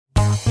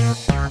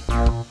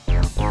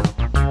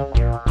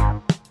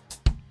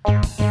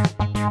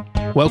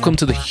Welcome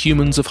to the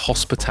Humans of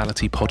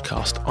Hospitality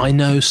podcast. I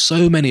know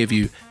so many of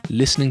you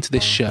listening to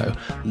this show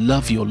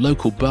love your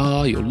local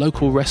bar, your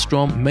local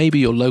restaurant, maybe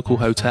your local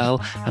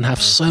hotel, and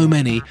have so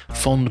many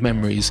fond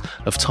memories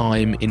of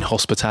time in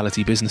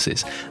hospitality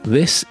businesses.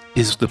 This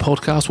is the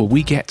podcast where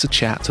we get to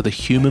chat to the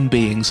human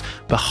beings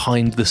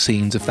behind the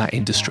scenes of that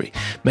industry.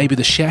 Maybe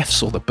the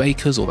chefs or the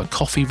bakers or the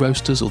coffee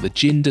roasters or the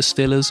gin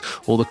distillers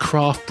or the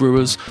craft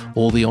brewers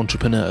or the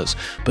entrepreneurs,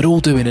 but all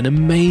doing an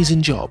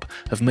amazing job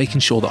of making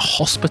sure that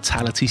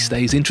hospitality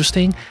stays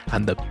interesting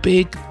and the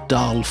big,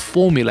 dull,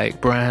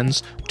 formulaic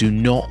brands do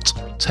not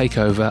take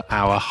over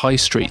our high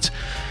street.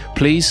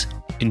 Please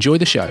enjoy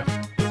the show.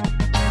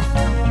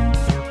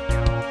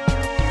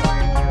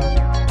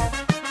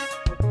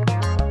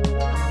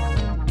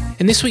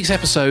 In this week's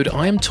episode,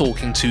 I am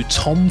talking to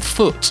Tom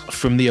Foote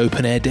from the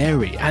Open Air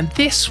Dairy, and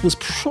this was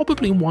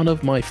probably one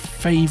of my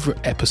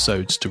favourite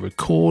episodes to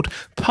record,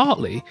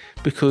 partly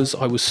because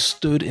I was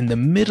stood in the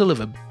middle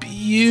of a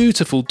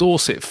beautiful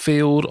Dorset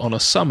field on a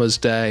summer's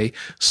day,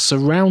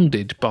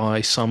 surrounded by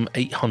some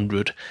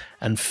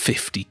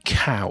 850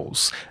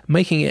 cows,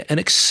 making it an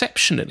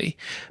exceptionally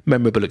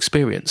memorable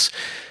experience.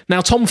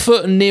 Now, Tom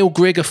Foote and Neil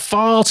Grigg are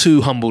far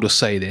too humble to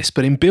say this,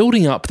 but in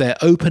building up their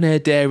open air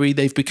dairy,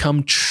 they've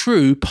become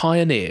true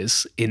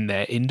pioneers in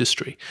their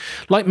industry.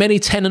 Like many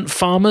tenant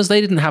farmers,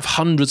 they didn't have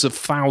hundreds of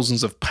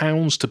thousands of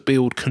pounds to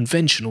build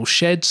conventional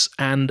sheds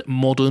and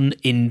modern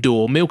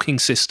indoor milking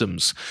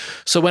systems.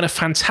 So when a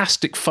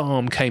fantastic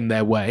farm came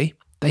their way,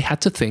 they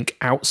had to think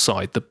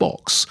outside the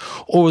box.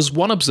 Or as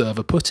one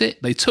observer put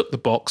it, they took the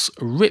box,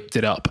 ripped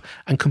it up,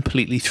 and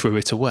completely threw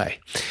it away.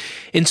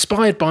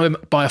 Inspired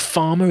by a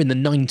farmer in the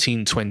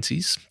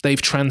 1920s,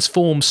 they've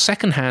transformed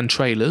second-hand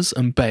trailers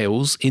and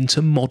bales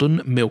into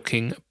modern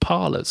milking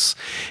parlours.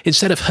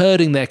 Instead of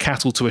herding their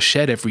cattle to a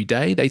shed every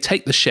day, they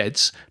take the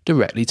sheds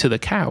directly to the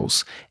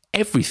cows.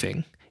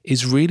 Everything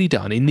is really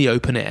done in the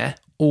open air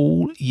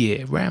all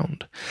year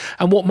round.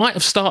 And what might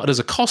have started as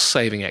a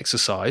cost-saving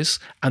exercise,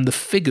 and the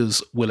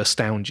figures will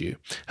astound you,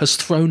 has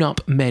thrown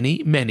up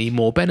many, many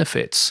more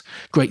benefits.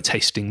 Great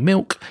tasting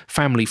milk,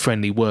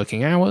 family-friendly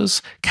working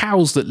hours,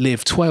 cows that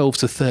live 12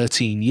 to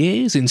 13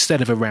 years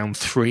instead of around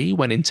 3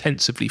 when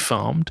intensively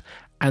farmed,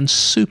 and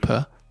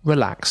super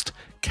relaxed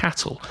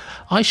cattle.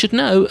 I should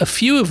know a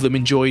few of them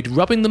enjoyed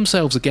rubbing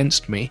themselves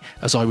against me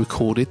as I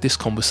recorded this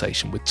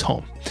conversation with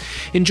Tom.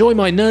 Enjoy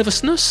my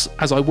nervousness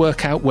as I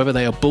work out whether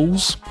they are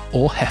bulls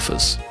or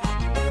heifers.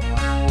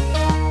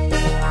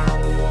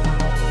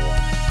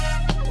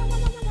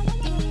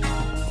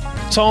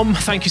 Tom,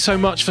 thank you so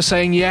much for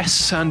saying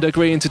yes and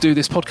agreeing to do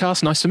this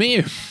podcast. Nice to meet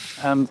you.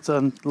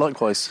 And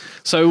likewise.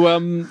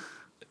 So,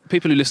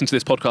 people who listen to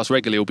this podcast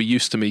regularly will be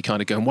used to me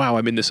kind of going, wow,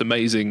 I'm in this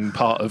amazing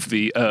part of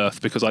the earth,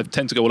 because I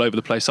tend to go all over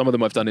the place. Some of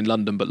them I've done in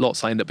London, but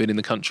lots I end up being in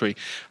the country.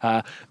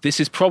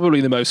 This is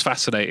probably the most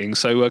fascinating.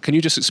 So can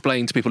you just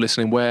explain to people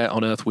listening where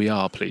on earth we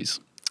are, please?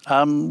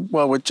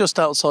 Well, we're just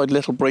outside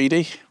Little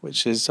Breedy,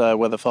 which is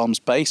where the farm's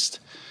based.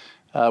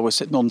 We're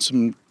sitting on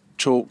some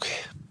chalk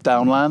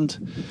downland,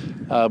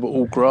 but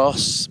all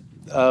grass.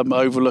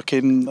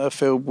 Overlooking a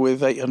field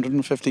with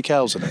 850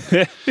 cows in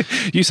it.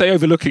 You say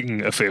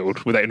overlooking a field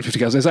with 850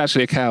 cows. There's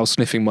actually a cow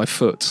sniffing my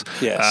foot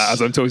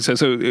as I'm talking.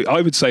 So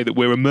I would say that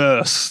we're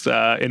immersed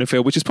in a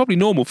field, which is probably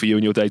normal for you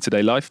in your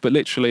day-to-day life, but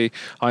literally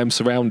I am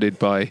surrounded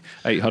by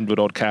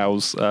 800-odd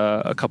cows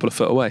a couple of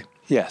foot away.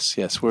 Yes,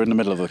 we're in the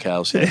middle of the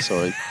cows here,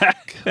 so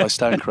I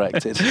stand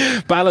corrected.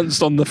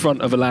 Balanced on the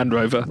front of a Land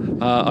Rover.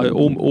 I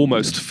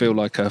almost feel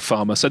like a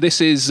farmer. So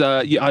this is,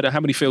 I don't know, how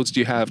many fields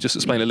do you have? Just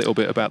explain a little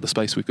bit about the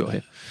space we've got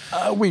here.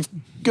 We've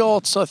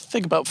got, I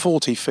think, about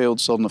 40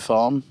 fields on the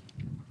farm,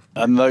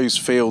 and those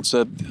fields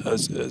are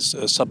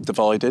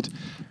subdivided.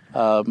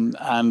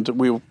 And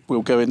we'll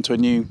go into a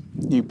new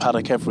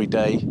paddock every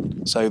day.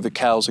 So the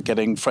cows are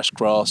getting fresh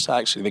grass.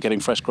 Actually, they're getting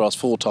fresh grass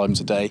 4 times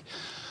a day.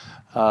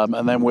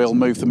 And then we'll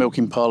move the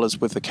milking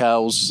parlours with the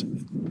cows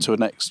to a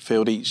next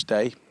field each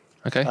day.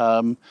 Okay.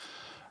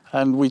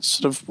 And we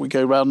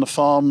go round the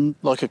farm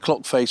like a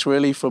clock face,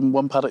 really, from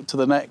one paddock to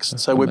the next.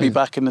 So we'll be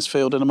back in this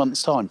field in a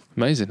month's time.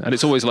 Amazing. And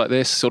it's always like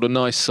this, sort of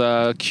nice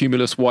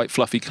cumulus white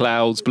fluffy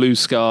clouds, blue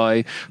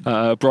sky,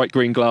 bright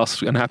green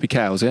grass and happy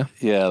cows, yeah?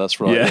 Yeah, that's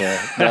right,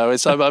 yeah. No,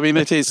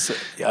 it is,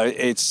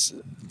 it's...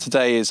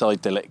 Today is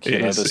idyllic,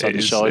 the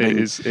sun's shining.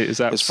 It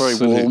is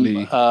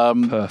absolutely it's very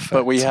warm. Perfect.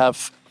 But we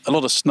have a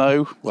lot of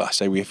snow. Well, I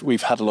say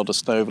we've had a lot of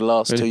snow over the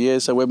last 2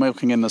 years, so we're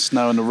milking in the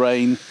snow and the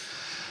rain,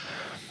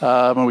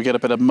 and we get a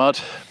bit of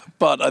mud.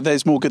 But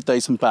there's more good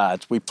days than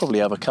bad. We probably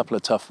have a couple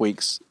of tough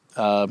weeks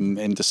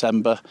in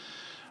December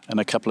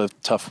and a couple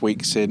of tough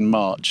weeks in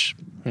March.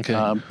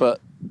 Okay. But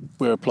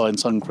we're applying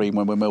sun cream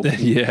when we're milking.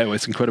 Yeah, well,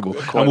 it's incredible.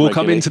 And we'll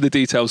come into the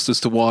details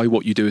as to why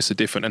what you do is so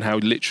different and how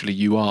literally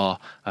you are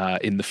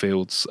in the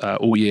fields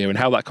all year and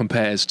how that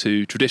compares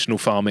to traditional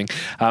farming.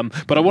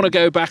 But I want to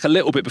go back a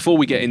little bit before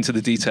we get into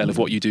the detail of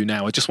what you do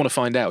now. I just want to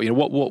find out,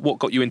 what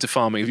got you into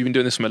farming? Have you been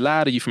doing this from a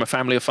lad? Are you from a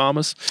family of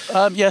farmers?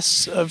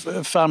 Yes,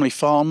 a family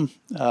farm.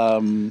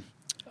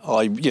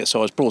 So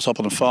I was brought up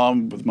on a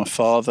farm with my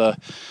father,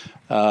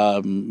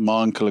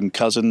 my uncle and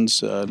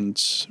cousins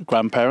and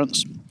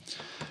grandparents.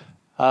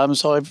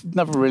 So I've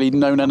never really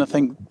known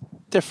anything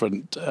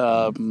different.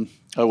 I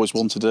always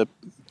wanted to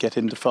get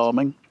into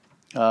farming.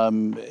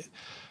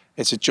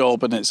 It's a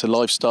job and it's a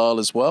lifestyle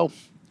as well.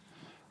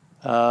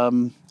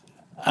 And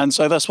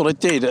so that's what I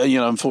did.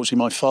 Unfortunately,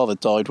 my father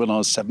died when I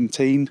was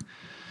 17.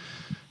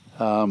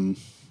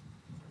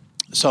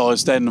 So I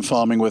was then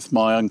farming with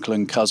my uncle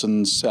and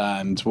cousins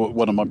and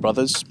one of my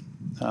brothers.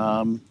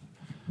 That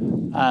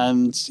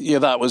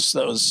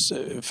was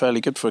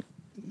fairly good for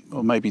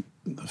maybe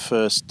the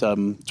first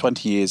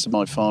 20 years of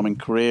my farming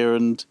career.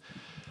 And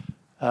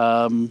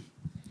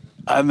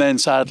then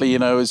sadly,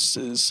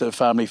 as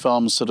family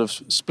farms sort of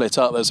split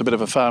up, there's a bit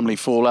of a family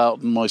fallout,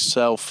 and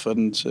myself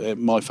and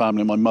my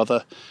family, my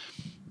mother,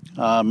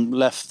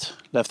 left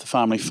the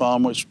family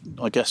farm, which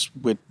I guess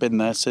we'd been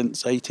there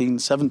since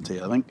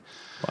 1870, I think.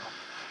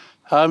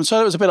 Wow.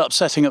 So it was a bit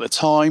upsetting at the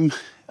time.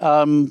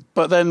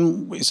 But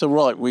then we said,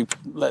 right,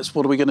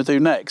 what are we going to do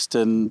next?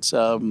 And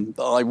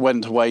I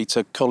went away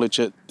to college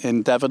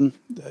in Devon,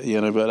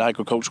 at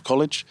agricultural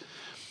college.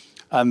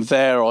 And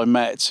there I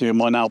met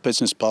my now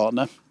business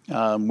partner.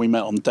 We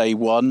met on day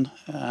one.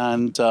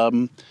 And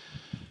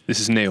this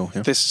is Neil.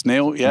 Yeah? This is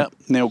Neil, yeah,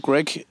 Neil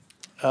Grigg.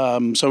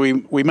 So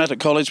we met at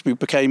college. We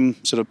became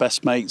sort of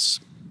best mates.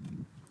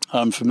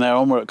 From there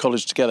on, we're at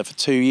college together for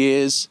 2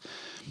 years.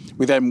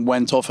 We then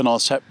went off in our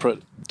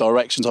separate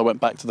directions. I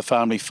went back to the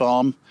family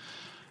farm,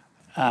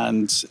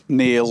 and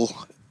Neil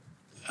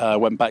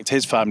went back to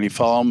his family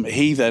farm.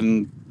 He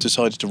then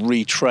decided to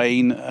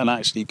retrain and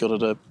actually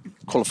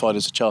qualified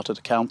as a chartered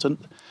accountant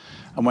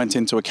and went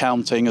into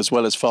accounting as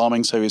well as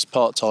farming. So he was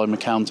part-time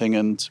accounting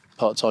and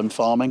part-time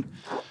farming.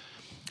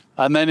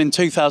 And then in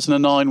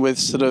 2009, with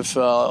sort of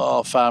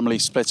our family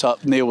split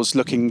up, Neil was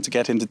looking to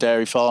get into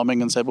dairy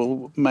farming and said,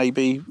 well,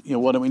 maybe,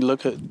 why don't we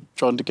look at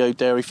trying to go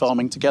dairy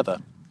farming together?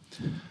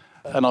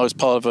 And I was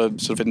part of a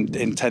sort of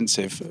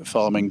intensive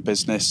farming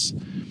business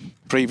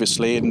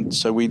previously, and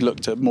so we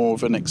looked at more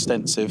of an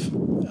extensive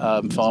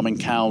farming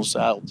cows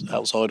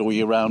outside all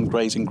year round,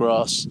 grazing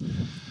grass.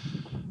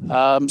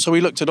 So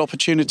we looked at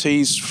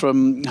opportunities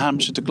from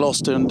Hampshire to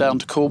Gloucester and down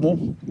to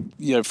Cornwall,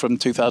 from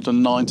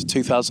 2009 to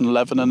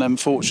 2011. And then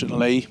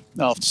fortunately,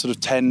 after sort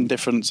of 10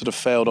 different sort of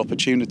failed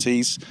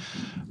opportunities,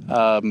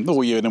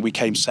 we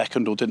came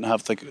second or didn't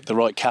have the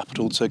right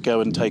capital to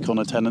go and take on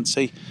a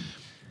tenancy.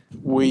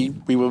 We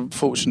were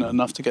fortunate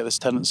enough to get this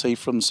tenancy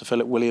from Sir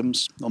Philip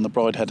Williams on the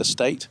Bridehead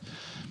estate,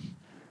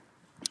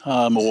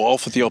 or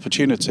offered the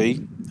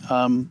opportunity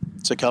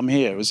to come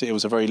here. It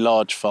was a very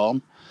large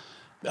farm,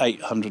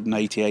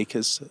 880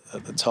 acres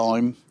at the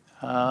time.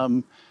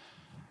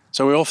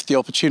 So we offered the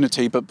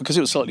opportunity, but because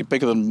it was slightly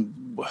bigger than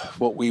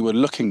what we were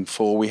looking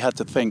for, we had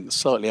to think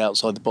slightly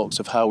outside the box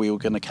of how we were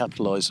going to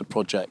capitalise the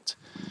project,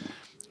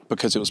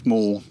 because it was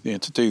more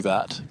to do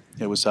that.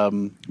 It was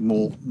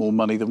more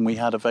money than we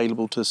had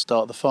available to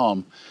start the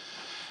farm.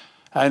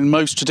 And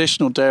most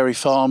traditional dairy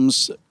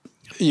farms,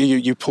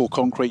 you pour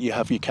concrete, you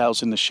have your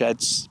cows in the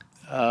sheds,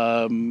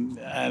 and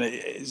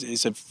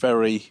it's a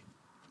very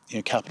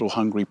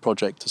capital-hungry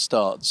project to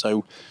start.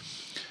 So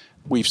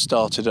we've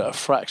started at a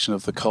fraction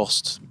of the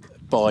cost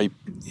by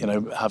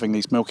having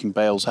these milking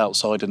bales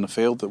outside in the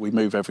field that we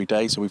move every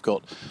day. So we've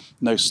got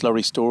no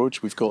slurry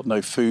storage, we've got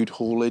no food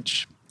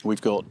haulage,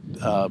 we've got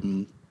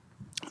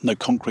no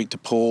concrete to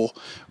pour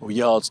or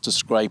yards to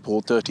scrape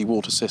or dirty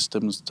water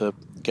systems to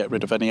get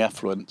rid of any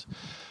effluent.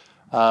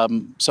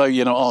 So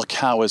our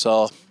cow is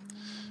our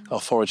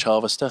forage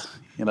harvester,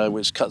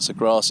 which cuts the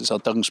grass. It's our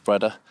dung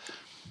spreader,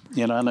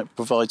 and it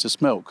provides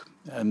us milk.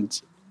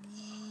 And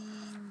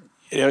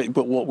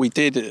but what we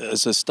did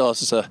as a start,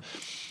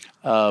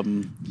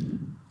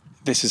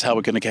 this is how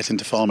we're going to get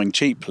into farming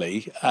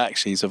cheaply,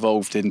 actually has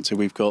evolved into,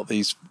 we've got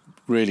these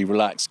really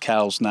relaxed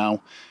cows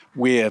now.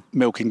 We're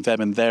milking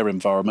them in their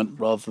environment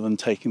rather than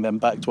taking them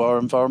back to our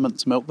environment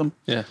to milk them.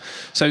 Yeah.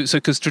 So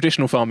because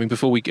traditional farming,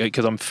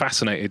 because I'm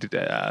fascinated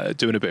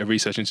doing a bit of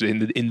research into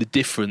in the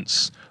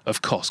difference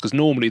of cost, because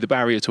normally the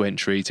barrier to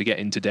entry to get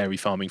into dairy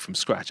farming from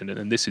scratch,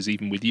 and this is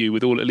even with you,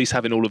 with at least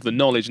having all of the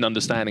knowledge and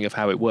understanding of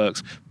how it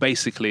works,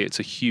 basically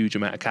it's a huge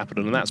amount of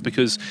capital, and that's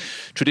because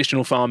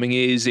traditional farming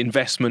is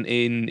investment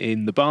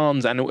in the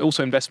barns and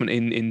also investment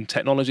in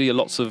technology.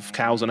 Lots of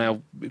cows are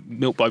now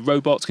milked by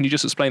robots. Can you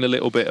just explain a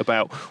little bit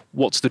about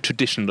what's the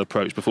traditional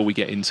approach before we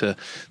get into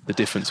the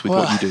difference with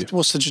what you do?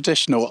 What's the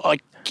traditional? I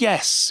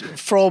guess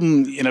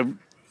from,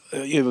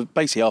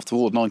 basically after the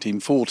war,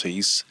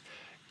 1940s,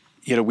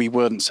 we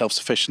weren't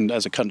self-sufficient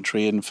as a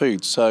country in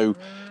food. So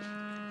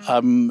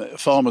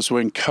farmers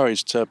were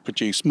encouraged to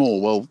produce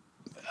more. Well,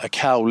 a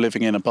cow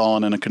living in a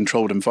barn in a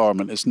controlled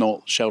environment is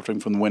not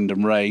sheltering from the wind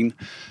and rain.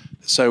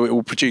 So it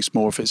will produce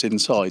more if it's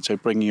inside. So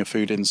bringing your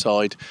food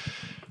inside,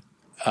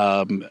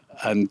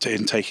 and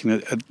in taking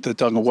the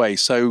dung away.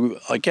 So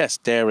I guess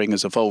dairying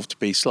has evolved to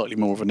be slightly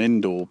more of an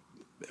indoor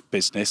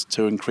business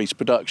to increase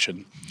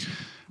production.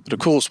 But of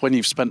course, when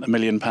you've spent £1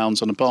 million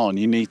on a barn,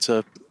 you need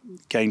to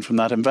gain from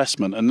that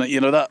investment. And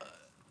that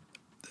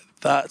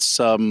that's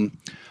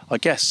I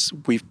guess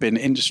we've been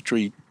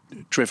industry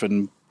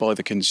driven by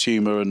the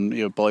consumer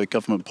and by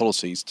government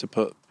policies to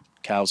put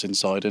cows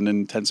inside and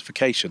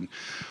intensification.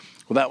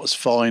 Well, that was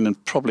fine,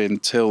 and probably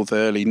until the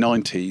early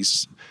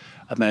 90s,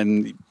 and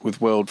then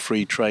with world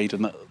free trade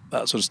and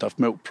that sort of stuff,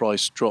 milk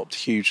price dropped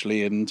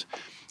hugely, and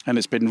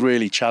it's been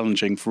really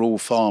challenging for all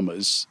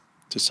farmers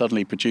to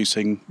suddenly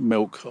producing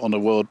milk on a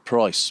world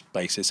price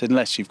basis,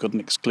 unless you've got an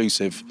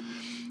exclusive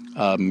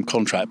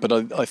contract.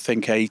 But I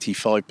think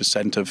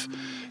 85% of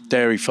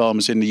dairy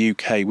farmers in the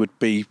UK would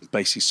be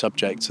basically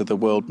subject to the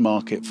world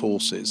market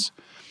forces.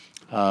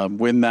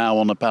 We're now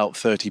on about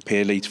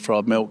 30p a litre for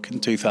our milk. In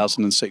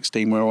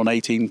 2016, we were on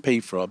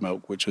 18p for our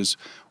milk, which was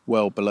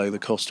well below the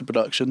cost of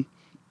production.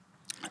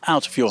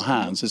 Out of your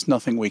hands, there's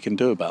nothing we can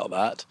do about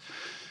that.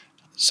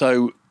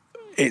 So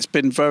it's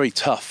been very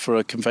tough for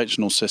a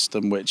conventional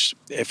system, which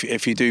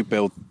if you do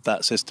build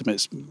that system,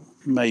 it's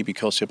maybe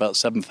cost you about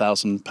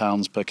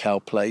 £7,000 per cow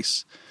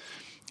place.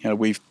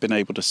 We've been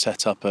able to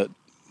set up at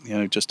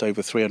just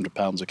over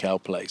 £300 a cow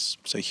place.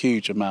 It's a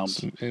huge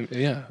amount.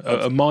 Yeah,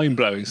 a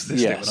mind-blowing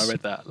statistic. Yes. When I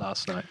read that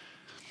last night.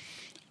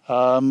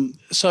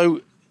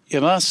 So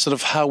that's sort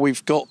of how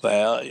we've got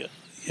there.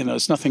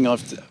 It's nothing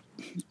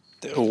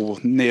or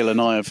Neil and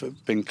I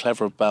have been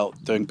clever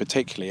about doing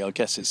particularly. I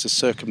guess it's the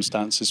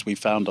circumstances we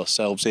found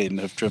ourselves in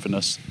have driven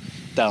us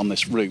down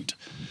this route.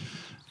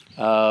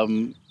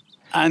 And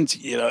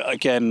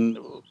again,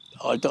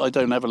 I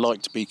don't ever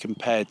like to be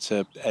compared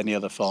to any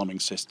other farming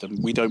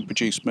system. We don't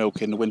produce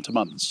milk in the winter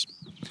months.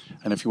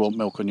 And if you want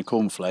milk on your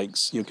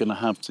cornflakes, you're going to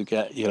have to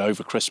get,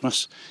 over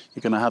Christmas,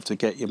 you're going to have to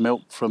get your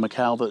milk from a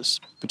cow that's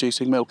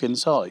producing milk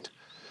inside.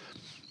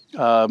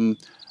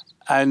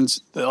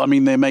 And I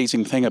mean, the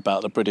amazing thing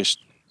about the British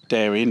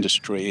dairy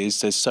industry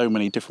is there's so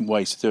many different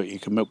ways to do it. You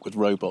can milk with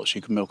robots,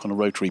 you can milk on a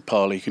rotary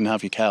parlour, you can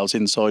have your cows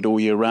inside all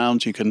year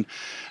round, you can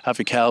have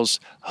your cows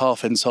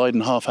half inside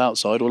and half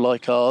outside, or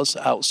like ours,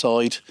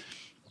 outside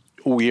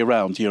all year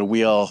round.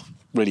 We are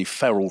really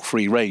feral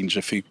free range,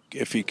 if you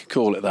could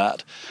call it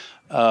that.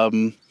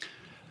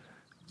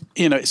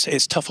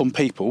 It's tough on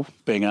people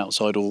being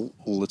outside all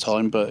the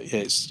time, but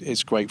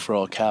it's great for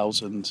our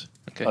cows, and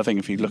okay. I think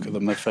if you look at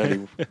them, they're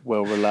fairly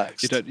well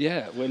relaxed.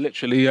 We're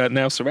literally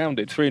now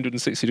surrounded,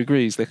 360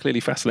 degrees. They're clearly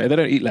fascinated. They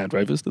don't eat Land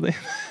Rovers, do they?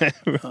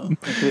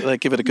 They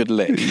give it a good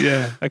lick.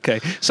 Yeah, okay.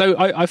 So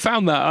I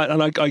found that,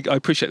 and I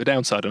appreciate the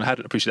downside, and I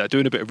hadn't appreciated that.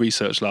 Doing a bit of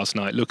research last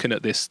night, looking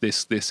at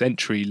this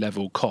entry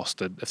level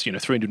cost of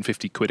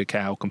 350 quid a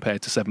cow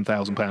compared to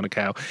 £7,000 a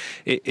cow,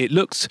 it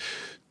looks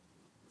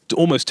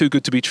almost too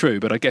good to be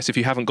true, but I guess if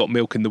you haven't got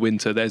milk in the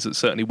winter, there's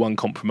certainly one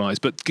compromise.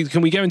 But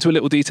can we go into a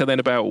little detail then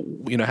about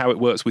how it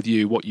works with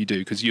you, what you do?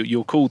 Because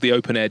you're called the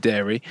Open Air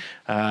Dairy.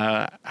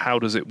 How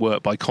does it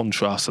work by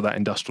contrast to that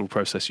industrial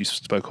process you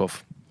spoke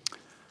of?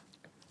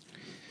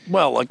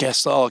 Well, I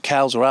guess our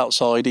cows are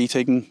outside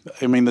eating.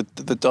 I mean, the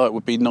diet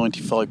would be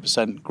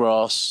 95%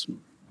 grass,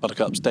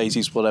 buttercups,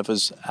 daisies,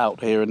 whatever's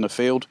out here in the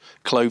field.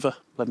 Clover,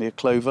 plenty of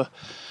clover.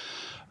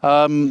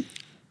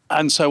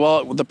 And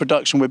so the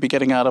production we'd be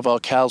getting out of our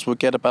cows would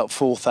get about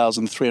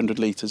 4,300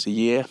 litres a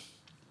year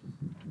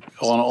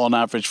on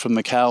average from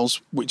the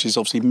cows, which is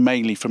obviously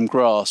mainly from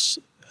grass.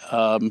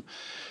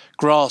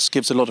 Grass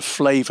gives a lot of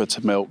flavour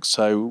to milk,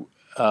 so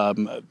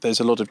there's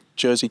a lot of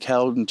Jersey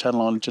cow and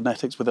Channel Island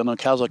genetics within our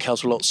cows. Our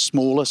cows are a lot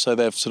smaller, so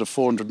they're sort of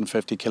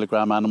 450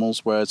 kilogram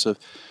animals, whereas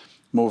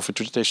more of a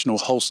traditional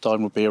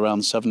Holstein would be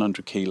around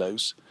 700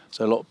 kilos.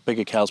 So a lot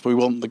bigger cows, but we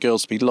want the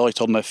girls to be light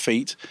on their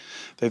feet.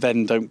 They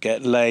then don't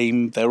get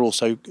lame. They're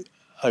also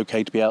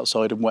okay to be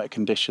outside in wet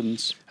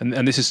conditions.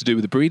 And this is to do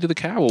with the breed of the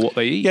cow or what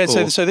they eat? Yeah,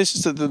 so this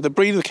is the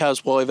breed of the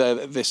cows, why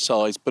they're this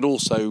size, but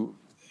also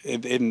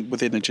within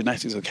the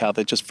genetics of the cow,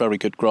 they're just very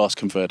good grass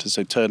converters,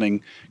 so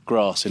turning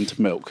grass into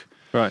milk.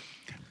 Right.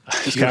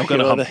 Is cow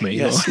going to hump me?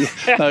 Yes.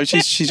 No,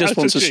 she just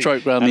wants a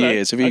stroke round the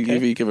ears. If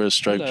you give her a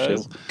stroke,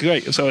 she'll...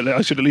 Great. So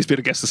I should at least be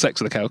able to guess the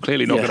sex of the cow.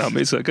 Clearly not going to hump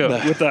me. So go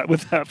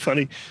with that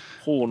funny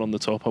horn on the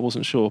top. I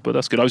wasn't sure, but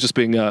that's good. I was just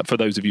being, for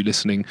those of you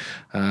listening,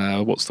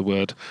 what's the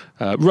word?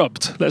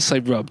 Rubbed. Let's say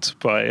rubbed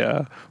by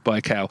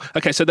a cow.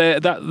 Okay, so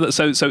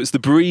so it's the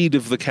breed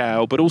of the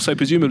cow, but also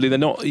presumably they're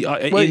not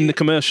in the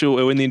commercial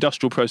or in the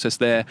industrial process.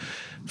 They're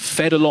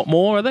fed a lot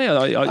more, are they?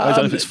 I don't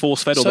know if it's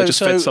force fed or they're just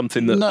fed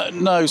something that.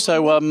 No.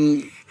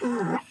 So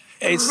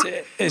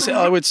it's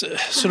I would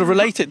sort of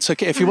relate it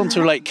to, if you want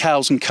to relate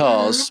cows and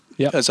cars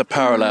as a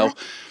parallel.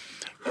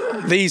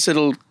 These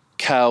little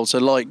cows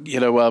are like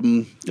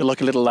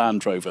like a little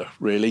Land Rover,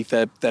 really.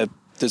 They're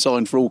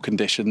designed for all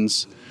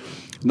conditions,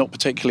 not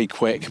particularly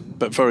quick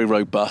but very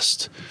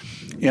robust.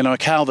 A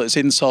cow that's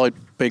inside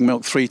being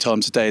milked 3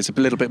 times a day is a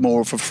little bit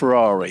more of a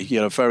Ferrari,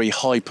 very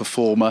high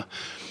performer.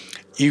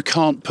 You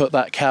can't put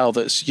that cow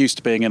that's used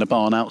to being in a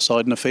barn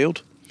outside in a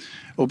field.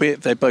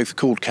 albeit they're both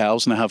called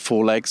cows and they have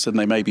 4 legs and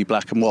they may be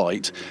black and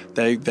white,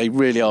 they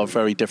really are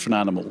very different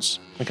animals.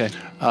 Okay.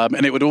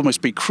 And it would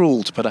almost be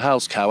cruel to put a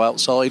house cow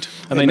outside.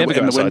 And they never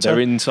go outside. They're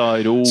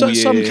inside all year.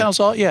 Some cows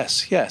are,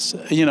 yes.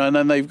 And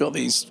then they've got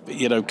these,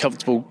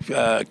 comfortable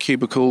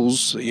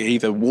cubicles,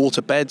 either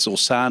water beds or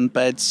sand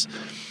beds,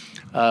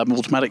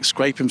 automatic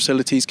scraping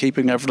facilities,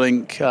 keeping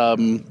everything,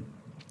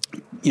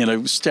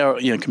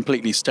 sterile,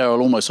 completely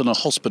sterile, almost in a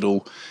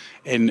hospital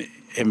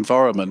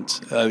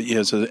environment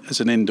as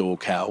an indoor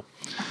cow.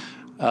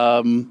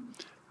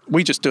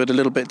 We just do it a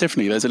little bit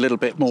differently. There's a little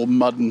bit more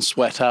mud and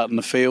sweat out in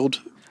the field.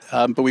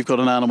 But we've got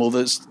an animal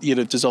that's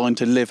designed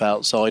to live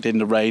outside in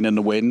the rain and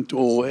the wind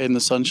or in the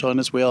sunshine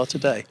as we are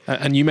today.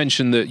 And you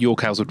mentioned that your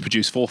cows would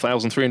produce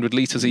 4,300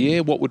 litres a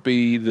year. What would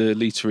be the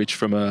literage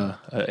from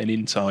an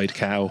inside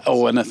cow?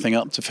 Oh, anything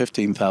up to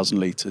 15,000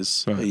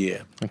 litres a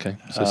year. Okay,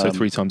 so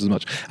 3 times as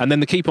much. And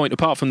then the key point,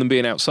 apart from them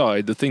being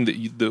outside, the thing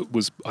that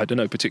was, I don't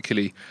know,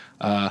 particularly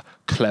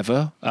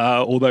clever,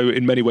 although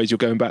in many ways you're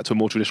going back to a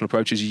more traditional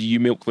approach, is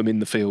you milk them in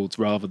the fields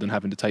rather than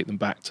having to take them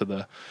back to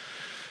the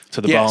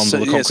barns or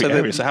the concrete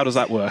area. So how does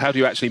that work? How do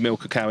you actually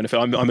milk a cow in a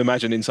field? I'm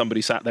imagining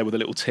somebody sat there with a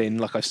little tin,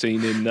 like I've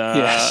seen in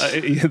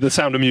The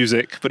Sound of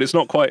Music, but it's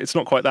not quite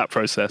that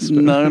process.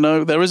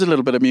 No, there is a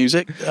little bit of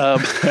music.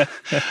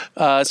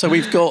 So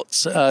we've got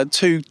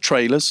 2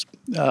 trailers.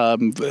 They're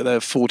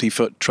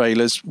 40-foot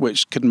trailers,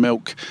 which can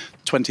milk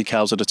 20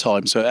 cows at a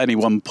time. So at any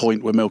one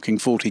point, we're milking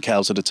 40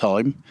 cows at a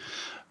time.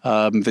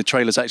 The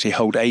trailers actually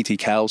hold 80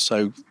 cows,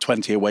 so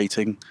 20 are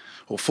waiting,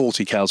 or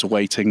 40 cows are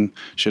waiting,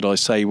 should I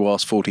say,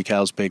 whilst 40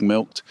 cows being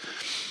milked.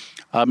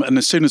 And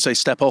as soon as they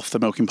step off the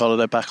milking parlour,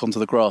 they're back onto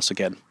the grass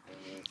again.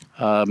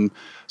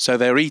 So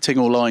they're eating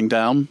or lying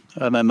down,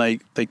 and then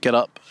they get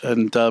up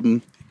and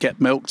get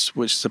milked,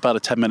 which is about a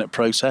 10-minute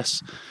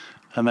process.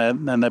 And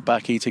then they're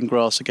back eating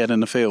grass again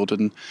in the field.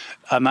 And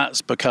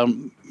that's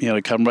become,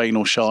 come rain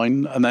or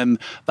shine. And then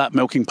that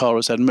milking parlour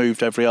is then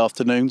moved every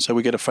afternoon. So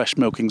we get a fresh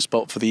milking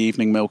spot for the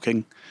evening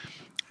milking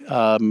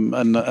and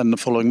the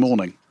following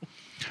morning.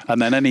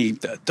 And then any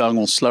dung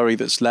or slurry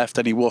that's left,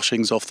 any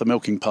washings off the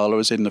milking parlour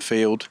is in the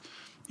field.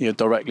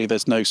 Directly,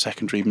 there's no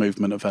secondary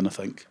movement of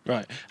anything.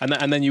 Right.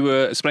 And then you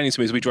were explaining to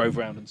me as we drove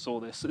around and saw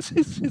this.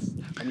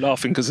 I'm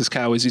laughing because this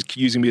cow is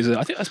using me as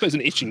I suppose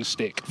an itching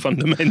stick,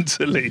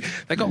 fundamentally.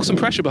 They've got some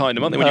pressure behind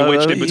them, aren't they, when you're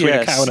wedged in between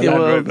a cow and a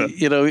Land Rover?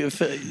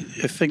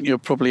 I think you're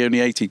probably only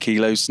 80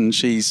 kilos and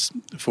she's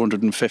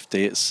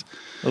 450.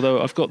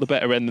 Although I've got the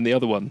better end than the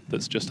other one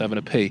that's just having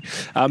a pee.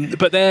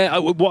 But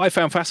what I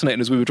found fascinating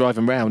as we were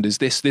driving around is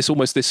this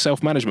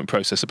self-management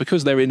process. So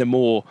because they're in a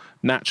more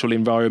natural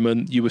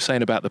environment, you were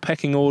saying about the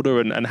pecking order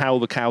and how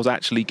the cows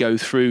actually go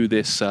through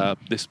this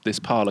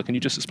parlour. Can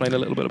you just explain a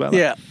little bit about that?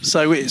 Yeah.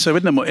 So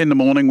in the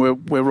morning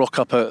we'll rock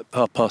up at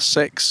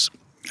 6:30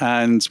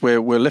 and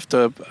we'll lift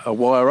a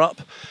wire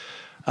up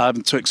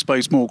to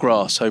expose more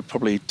grass. So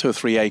probably 2 or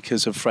 3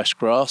 acres of fresh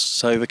grass.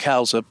 So the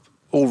cows are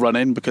all run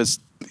in because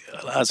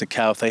as a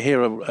cow, if they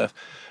hear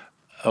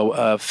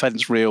a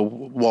fence reel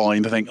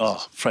whine, they think,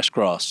 oh, fresh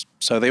grass.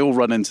 So they all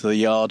run into the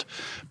yard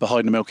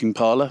behind the milking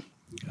parlour,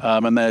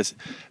 and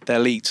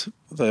they'll eat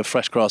the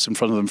fresh grass in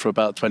front of them for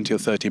about 20 or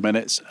 30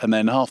 minutes, and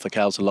then half the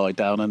cows will lie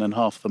down, and then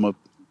half of them will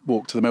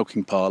walk to the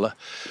milking parlour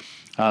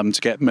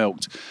to get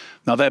milked.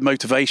 Now, their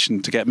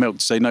motivation to get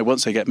milked is they know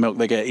once they get milked,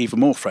 they get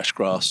even more fresh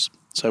grass.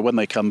 So when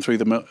they come through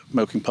the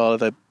milking parlour,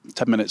 they're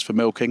 10 minutes for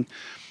milking.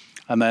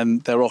 And then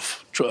they're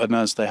off, and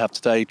as they have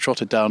today,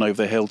 trotted down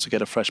over the hill to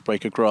get a fresh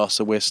break of grass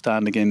that we're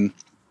standing in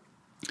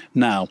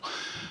now.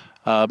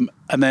 And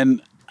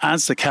then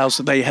as the cows,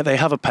 they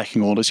have a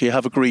pecking order, so you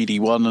have a greedy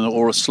one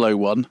or a slow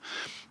one.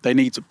 They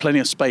need plenty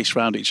of space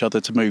around each other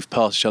to move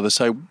past each other.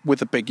 So with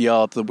the big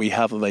yard that we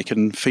have that they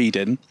can feed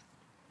in,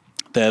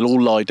 they'll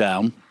all lie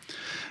down.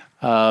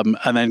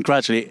 And then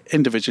gradually,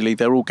 individually,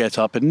 they'll all get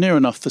up in near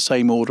enough the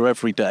same order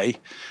every day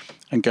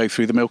and go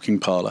through the milking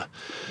parlour.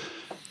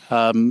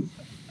 And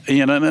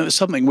it's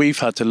something we've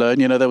had to learn.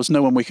 There was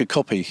no one we could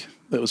copy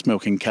that was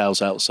milking cows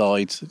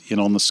outside,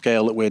 on the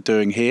scale that we're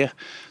doing here.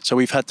 So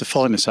we've had to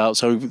find this out.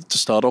 So to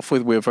start off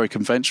with, we're very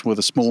conventional with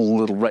a small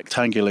little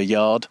rectangular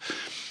yard.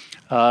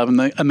 And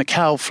the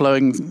cows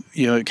flowing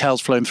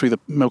through the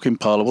milking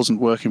parlour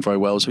wasn't working very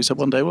well. So we said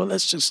one day, well,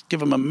 let's just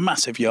give them a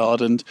massive yard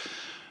and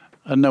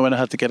no one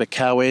had to get a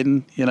cow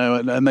in,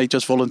 and they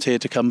just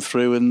volunteered to come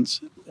through and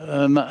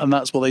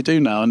that's what they do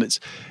now. And it's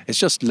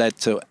just led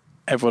to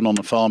everyone on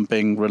the farm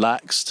being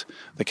relaxed,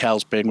 the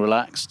cows being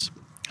relaxed.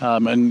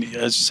 And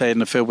as you say, in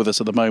the field with us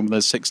at the moment,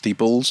 there's 60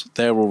 bulls.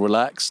 They're all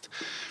relaxed.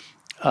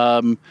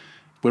 We're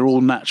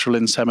all natural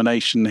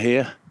insemination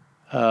here.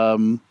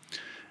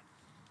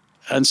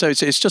 And so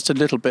it's just a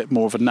little bit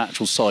more of a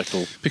natural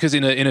cycle. Because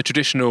in a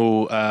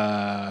traditional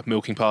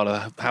milking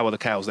parlour, how are the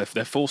cows?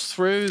 They're forced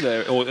through,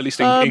 or at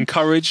least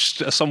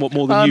encouraged somewhat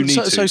more than you need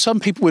to. So some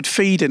people would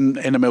feed in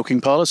a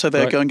milking parlour, so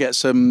they'd go and get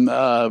some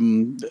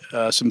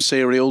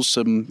cereals,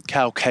 some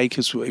cow cake,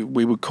 as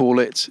we would call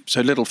it,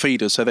 so little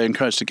feeders. So they're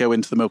encouraged to go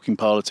into the milking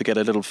parlour to get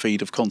a little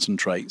feed of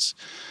concentrates.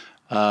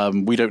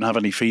 We don't have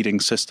any feeding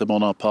system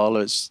on our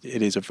parlour.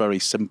 It is a very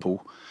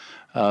simple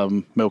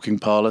milking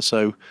parlour.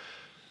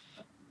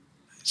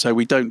 So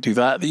we don't do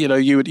that. You know,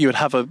 you would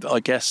have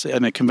I guess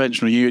in a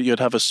conventional, you'd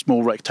have a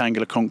small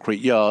rectangular concrete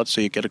yard. So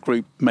you'd get a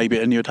group maybe,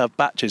 and you'd have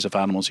batches of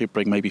animals. You'd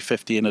bring maybe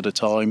 50 in at a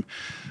time,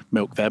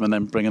 milk them, and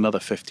then bring another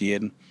 50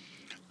 in,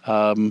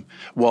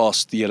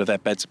 whilst their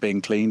beds are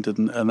being cleaned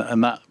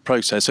and that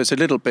process. So it's a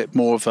little bit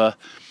more of a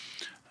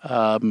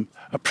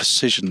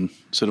precision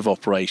sort of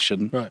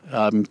operation,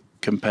 right.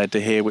 Compared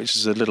to here, which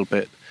is a little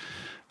bit.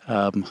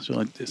 I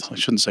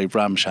shouldn't say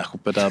ramshackle,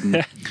 but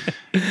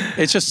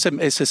it's just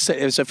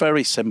it's a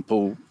very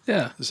simple.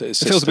 Yeah, it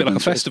feels a bit like a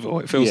festival.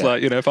 It feels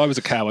like, if I was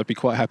a cow, I'd be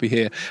quite happy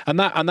here. And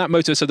that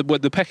motor, so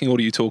the pecking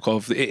order you talk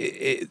of,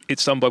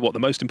 it's done by what, the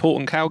most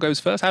important cow goes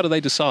first. How do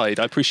they decide?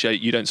 I appreciate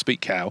you don't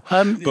speak cow,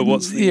 but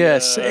what's the,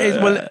 yes?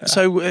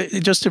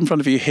 Just in front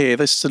of you here,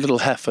 this is a little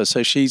heifer.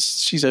 So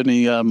she's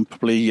only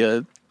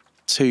probably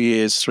 2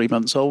 years, 3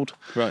 months old.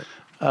 Right.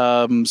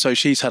 So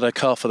she's had her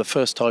calf for the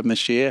first time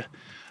this year.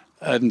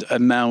 And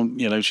now,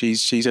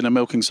 she's in a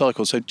milking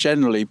cycle. So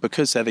generally,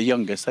 because they're the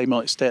youngest, they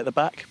might stay at the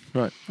back.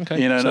 Right.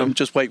 Okay. And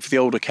just wait for the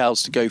older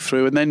cows to go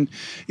through. And then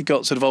you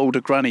got sort of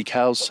older granny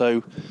cows.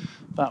 So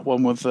that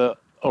one with the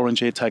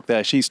orange ear tag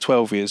there, she's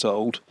 12 years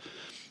old.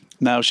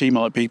 Now she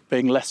might be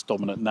being less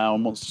dominant now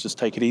and wants to just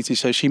take it easy.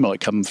 So she might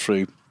come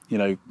through,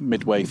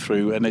 midway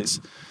through. And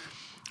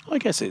I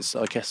guess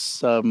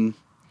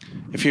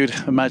if you'd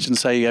imagine,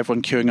 say,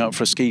 everyone queuing up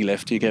for a ski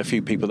lift, you get a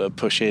few people that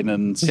push in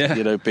and,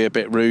 be a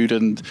bit rude,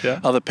 and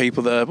other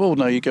people that are,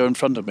 no, you go in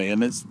front of me.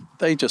 And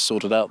they just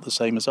sort it out the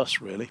same as us,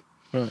 really.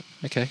 Right,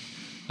 okay.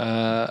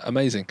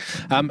 Amazing.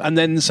 And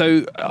then,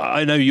 so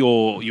I know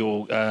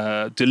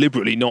you're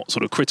deliberately not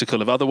sort of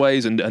critical of other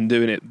ways and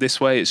doing it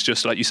this way. It's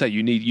just like you say,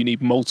 you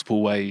need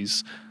multiple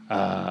ways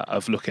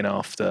of looking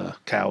after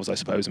cows, I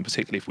suppose, and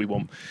particularly if we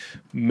want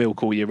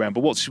milk all year round.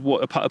 But what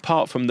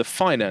apart from the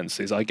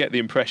finances, I get the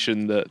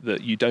impression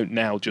that you don't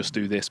now just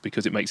do this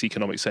because it makes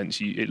economic sense.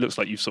 It looks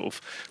like you've sort of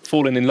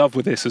fallen in love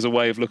with this as a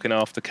way of looking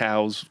after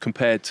cows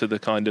compared to the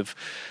kind of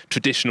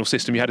traditional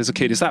system you had as a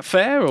kid. Is that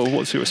fair, or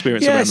what's your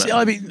experience around that? Yes,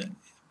 I mean,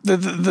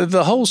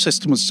 the whole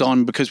system was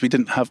designed because we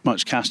didn't have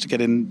much cash to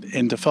get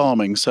into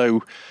farming.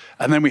 So,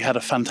 and then we had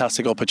a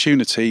fantastic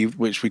opportunity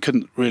which we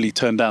couldn't really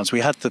turn down. So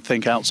we had to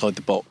think outside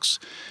the box.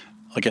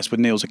 I guess with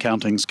Neil's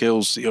accounting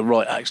skills, you're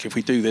right. Actually, if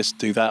we do this,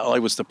 do that. I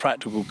was the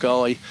practical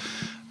guy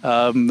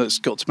that's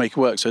got to make it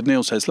work. So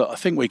Neil says, look, I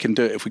think we can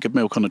do it if we could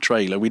milk on a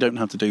trailer. We don't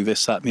have to do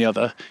this, that, and the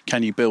other.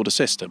 Can you build a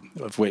system?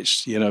 Of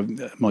which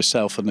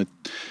myself and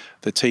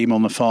the team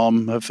on the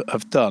farm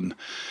have done.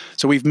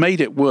 So we've made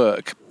it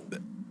work.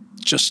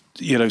 Just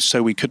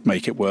so we could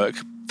make it work.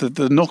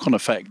 The knock-on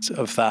effect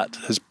of that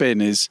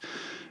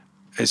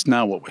is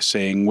now what we're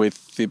seeing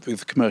with the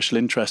commercial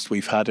interest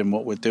we've had in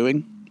what we're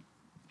doing.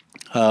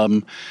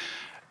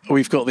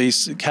 We've got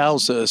these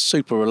cows that are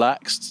super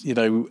relaxed.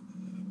 The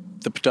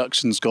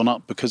production's gone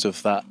up because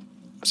of that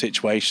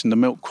situation. The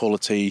milk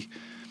quality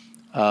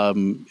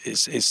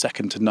is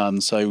second to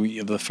none. So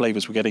the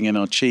flavours we're getting in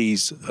our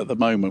cheese at the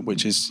moment,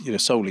 which is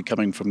solely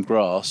coming from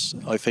grass,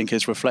 I think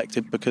is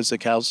reflected because the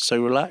cows are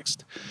so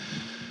relaxed.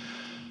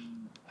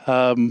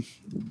 And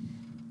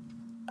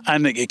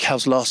the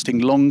cows lasting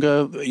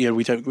longer.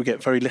 We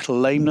get very little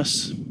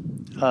lameness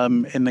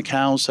in the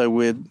cows. So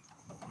we're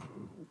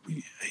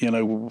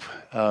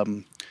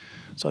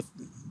so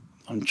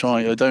I'm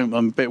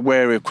a bit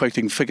wary of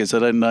quoting figures. I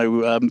don't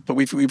know, but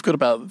we've got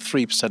about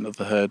 3% of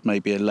the herd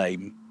maybe are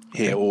lame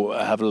here, or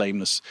have a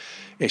lameness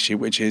issue,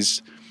 which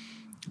is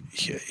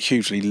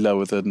hugely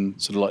lower than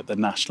sort of like the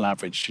national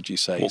average, should you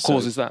say? What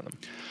causes that?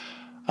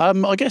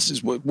 I guess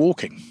it's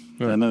walking.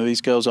 Right. And these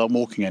girls aren't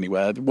walking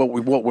anywhere.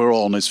 What we're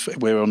on is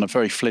we're on a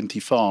very flinty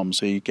farm,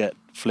 so you get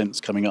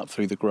flints coming up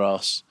through the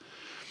grass,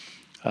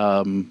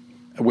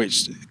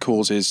 which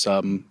causes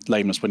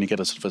lameness when you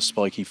get a sort of a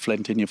spiky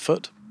flint in your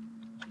foot.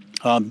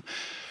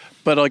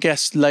 But I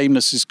guess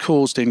lameness is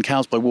caused in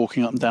cows by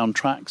walking up and down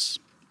tracks,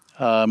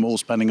 or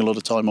spending a lot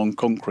of time on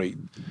concrete.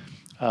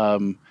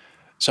 So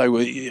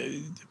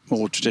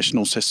more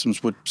traditional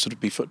systems would sort of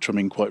be foot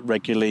trimming quite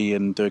regularly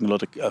and doing a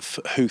lot of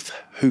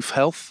hoof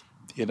health.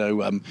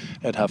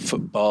 It'd have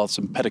foot baths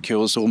and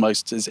pedicures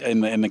almost as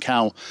in the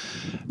cow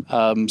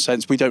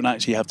sense. We don't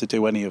actually have to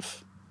do any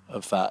of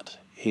that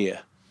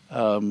here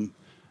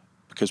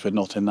because we're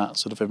not in that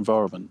sort of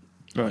environment,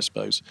 right. I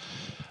suppose.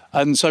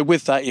 And so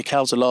with that, your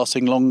cows are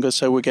lasting longer.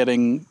 So we're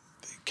getting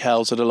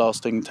cows that are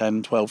lasting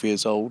 10, 12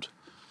 years old.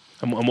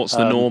 And what's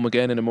the norm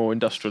again in a more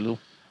industrial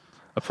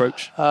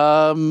approach?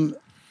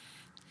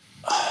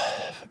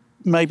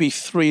 Maybe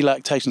 3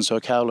 lactations, so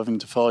a cow living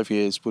to 5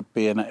 years would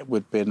be an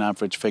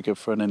average figure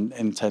for an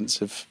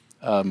intensive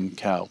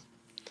cow.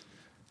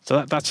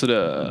 So that's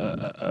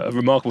a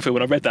remarkable figure.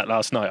 When I read that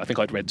last night, I think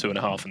I'd read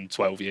 2.5 and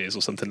 12 years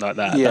or something like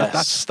that.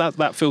 Yes.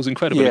 That feels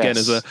incredible.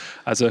 Yes. Again,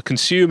 as a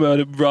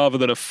consumer rather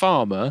than a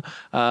farmer,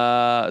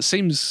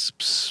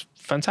 seems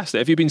fantastic.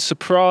 Have you been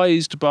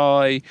surprised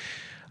by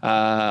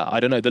I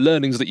don't know, the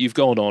learnings that you've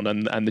gone on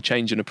and the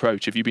change in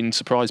approach? Have you been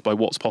surprised by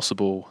what's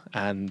possible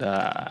and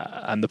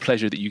the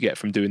pleasure that you get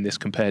from doing this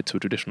compared to a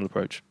traditional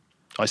approach?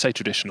 I say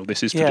traditional.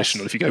 This is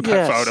traditional. If you go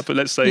back far enough, but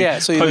let's say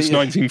post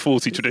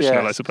 1940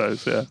 traditional, I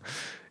suppose. Yeah,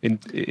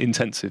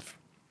 intensive.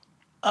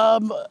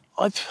 Am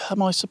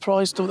I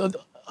surprised?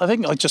 I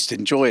think I just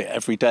enjoy it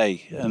every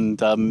day,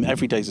 and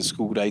every day's a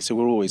school day, so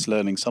we're always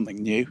learning something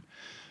new.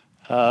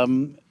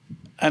 And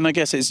I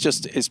guess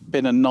it's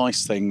been a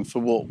nice thing for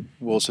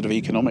what sort of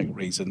economic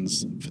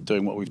reasons for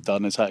doing what we've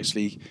done. Is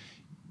actually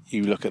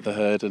you look at the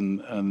herd and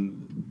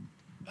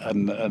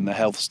the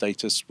health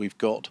status we've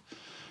got.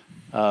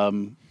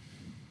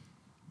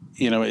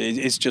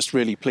 It's just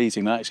really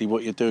pleasing that actually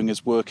what you're doing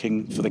is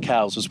working for the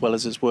cows as well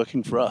as it's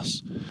working for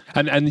us.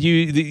 And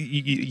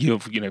you're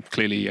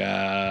clearly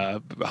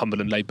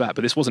humble and laid back,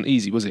 but this wasn't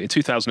easy, was it? In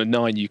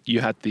 2009,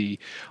 you had the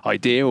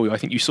idea, or I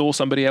think you saw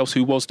somebody else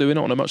who was doing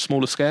it on a much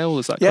smaller scale.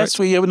 Is that correct? Yes,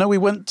 we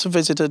went to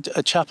visit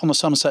a chap on the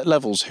Somerset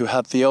Levels who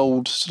had the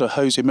old sort of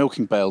hosier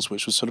milking bales,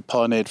 which was sort of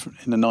pioneered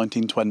in the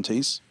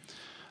 1920s.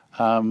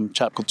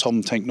 Chap called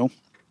Tom Tinknell.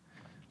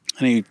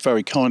 And he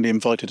very kindly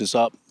invited us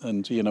up,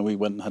 and we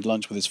went and had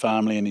lunch with his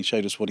family, and he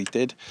showed us what he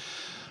did.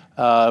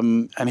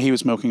 And he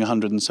was milking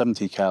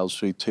 170 cows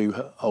through 2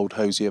 old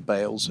hosier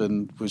bales,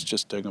 and was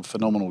just doing a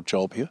phenomenal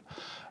job here.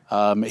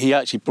 He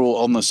actually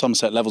brought on the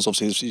Somerset Levels,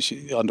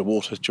 obviously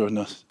underwater during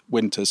the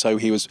winter, so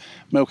he was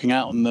milking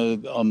out on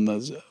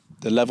the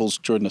levels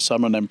during the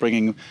summer, and then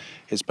bringing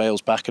his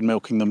bales back and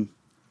milking them,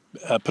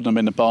 putting them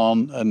in the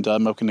barn, and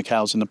milking the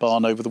cows in the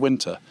barn over the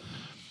winter.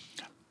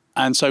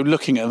 And so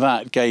looking at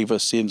that gave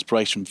us the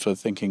inspiration for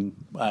thinking,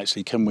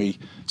 actually, can we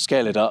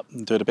scale it up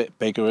and do it a bit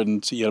bigger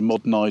and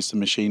modernise the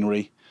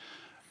machinery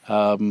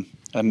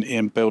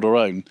and build our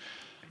own.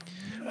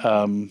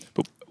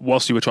 But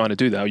whilst you were trying to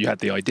do that, you had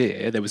the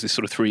idea, there was this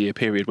sort of 3-year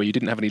period where you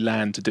didn't have any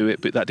land to do it,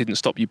 but that didn't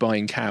stop you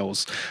buying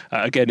cows.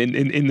 Again,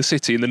 in the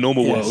city, in the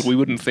normal world, we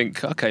wouldn't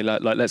think, okay,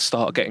 let's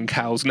start getting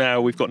cows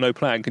now. We've got no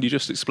plan. Can you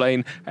just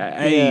explain,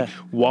 A,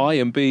 why,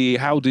 and B,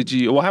 how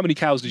many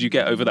cows did you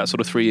get over that sort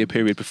of 3-year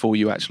period before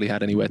you actually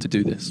had anywhere to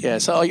do this? Yeah,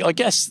 so I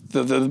guess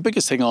the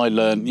biggest thing I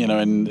learned,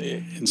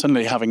 in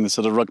suddenly having the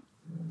sort of rug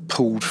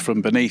pulled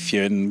from beneath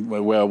you and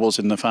where I was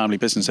in the family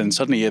business, and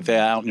suddenly you're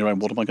there out on your own,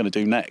 what am I going to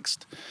do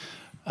next?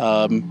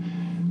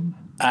 And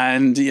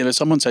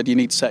someone said you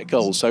need to set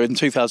goals. So in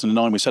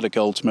 2009 we set a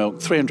goal to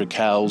milk 300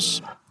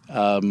 cows.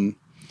 Hello,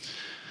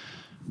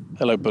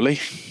 Bully.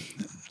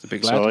 It's a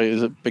big lad.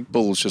 Sorry, Big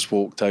Bull's just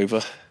walked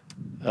over.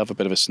 Have a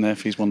bit of a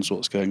sniff. He wonders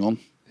what's going on.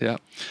 Yeah.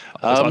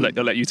 I'll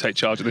let you take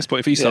charge at this point.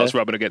 If he starts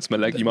rubbing against my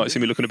leg, you might see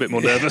me looking a bit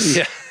more nervous.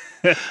 Yeah.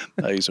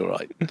 No, he's all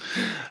right.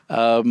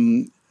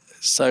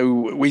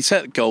 So we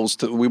set goals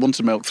that we wanted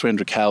to milk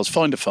 300 cows,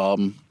 find a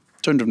farm,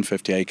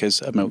 250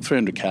 acres, and milk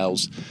 300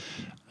 cows.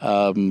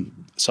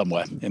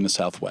 Somewhere in the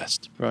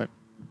southwest. Right.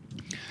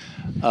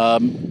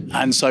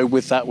 And so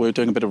with that, we were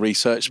doing a bit of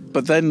research.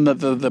 But then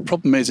the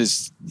problem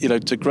is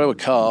to grow a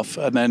calf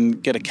and then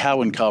get a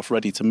cow and calf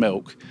ready to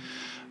milk.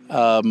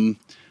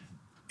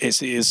 It's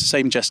the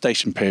same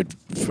gestation period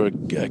for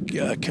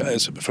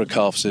a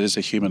calf as it is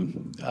a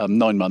human,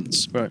 9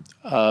 months. Right.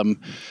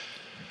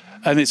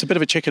 And it's a bit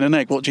of a chicken and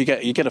egg. What do you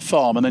get? You get a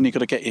farm, and then you've got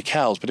to get your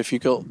cows. But if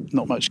you've got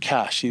not much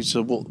cash,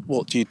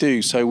 what do you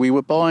do? So we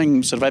were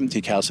buying sort of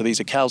empty cows. So these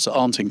are cows that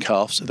aren't in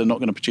calf, so they're not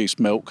going to produce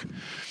milk.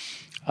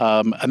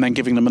 And then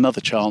giving them another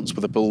chance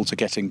with a bull to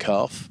get in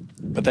calf.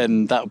 But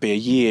then that would be a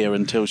year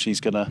until she's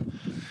going to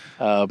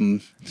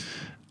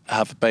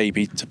have a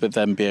baby to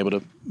then be able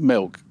to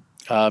milk.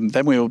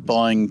 Then we were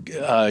buying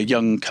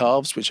young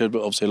calves, which are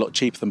obviously a lot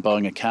cheaper than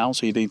buying a cow.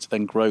 So you need to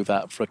then grow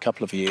that for a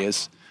couple of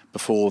years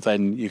before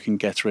then you can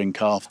get her in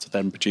calf to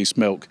then produce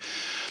milk.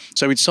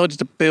 So we decided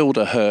to build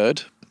a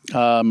herd,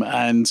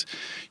 and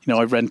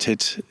I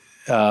rented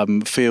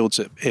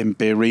fields in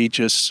Beer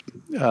Regis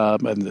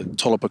and the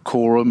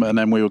Tollerba, and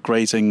then we were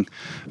grazing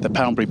the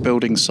Poundbury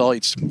building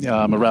site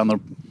around the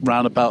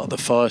roundabout at the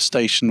fire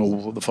station,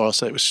 or the fire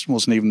station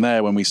wasn't even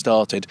there when we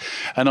started.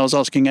 And I was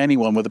asking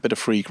anyone with a bit of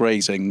free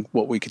grazing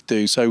what we could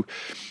do. So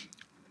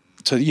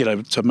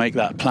to make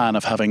that plan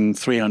of having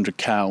 300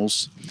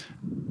 cows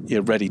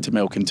ready to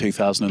milk in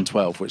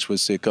 2012, which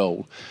was the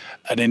goal.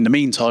 And in the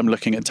meantime,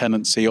 looking at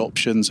tenancy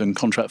options and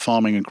contract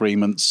farming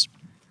agreements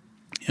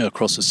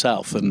across the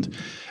south. And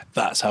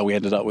that's how we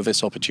ended up with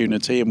this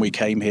opportunity. And we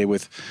came here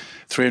with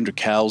 300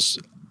 cows.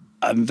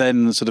 And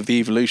then sort of the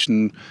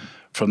evolution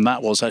from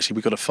that was actually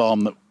we got a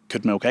farm that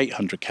could milk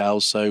 800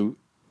 cows. So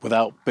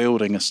without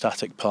building a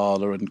static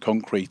parlour and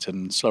concrete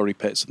and slurry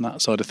pits and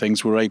that side of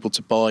things, we were able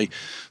to buy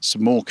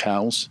some more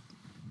cows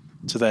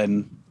to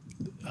then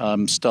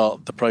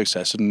start the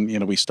process.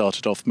 And, we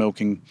started off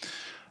milking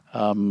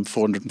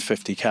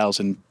 450 cows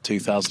in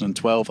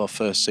 2012, our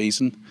first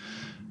season.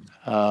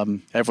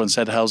 Everyone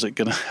said, how's it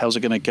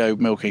gonna go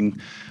milking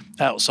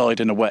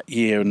outside in a wet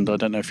year? And I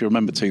don't know if you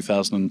remember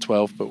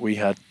 2012, but we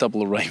had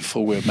double the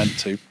rainfall we were meant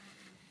to.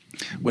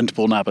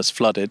 Winterbourne Abbas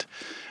flooded,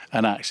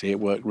 and actually it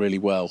worked really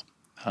well.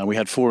 We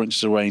had 4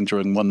 inches of rain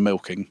during one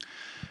milking,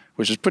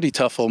 which was pretty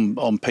tough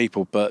on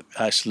people, but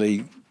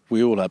actually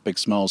we all had big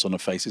smiles on our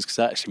faces because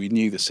actually we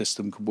knew the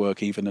system could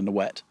work even in the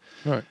wet,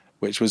 Right.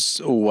 which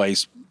was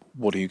always,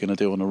 what are you going to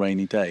do on a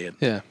rainy day? And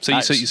Yeah. So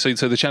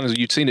the challenge,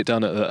 you'd seen it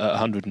done at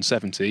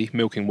 170,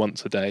 milking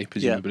once a day,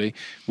 presumably,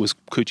 was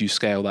could you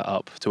scale that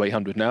up to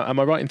 800? Now, am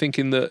I right in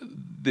thinking that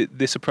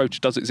this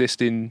approach does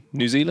exist in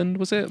New Zealand,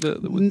 was it?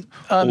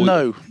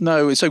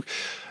 No. So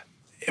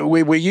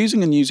we're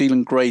using a New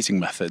Zealand grazing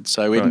method.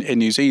 So in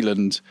New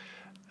Zealand,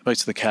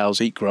 most of the cows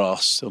eat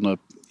grass on a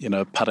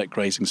paddock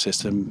grazing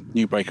system,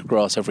 new break of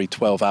grass every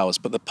 12 hours,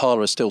 but the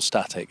parlour is still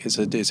static. It's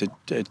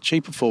a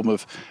cheaper form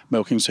of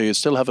milking, so you'd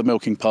still have a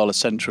milking parlour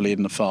centrally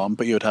in the farm,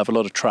 but you would have a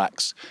lot of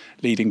tracks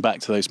leading back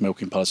to those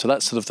milking parlours. So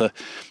that's sort of the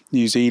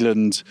New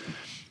Zealand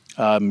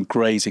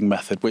grazing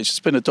method, which has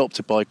been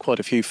adopted by quite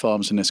a few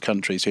farms in this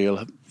country.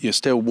 So you'll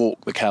still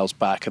walk the cows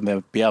back and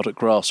they'll be out at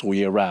grass all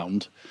year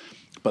round,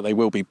 but they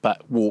will be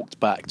walked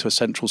back to a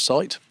central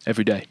site.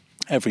 Every day.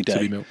 To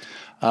be milked.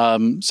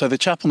 So the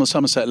chap on the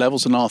Somerset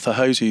Levels, and Arthur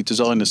Hosey, who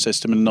designed the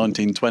system in the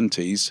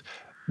 1920s,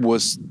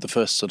 was the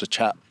first sort of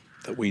chap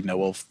that we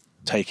know of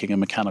taking a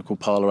mechanical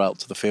parlour out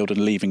to the field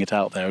and leaving it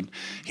out there. And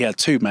he had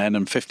 2 men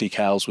and 50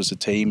 cows was a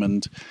team,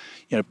 and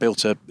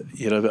built a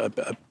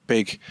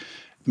big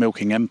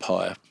milking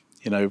empire,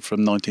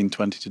 from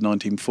 1920 to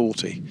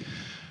 1940.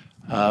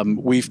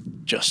 We've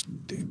just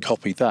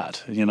copied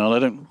that. I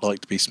don't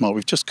like to be smart.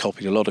 We've just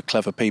copied a lot of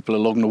clever people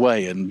along the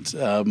way, and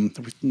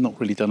we've not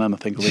really done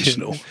anything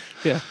original.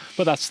 Yeah,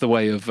 but that's the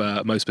way of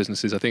most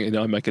businesses. I think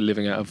I make a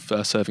living out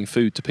of serving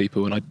food to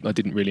people, and I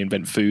didn't really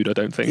invent food, I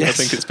don't think. Yes. I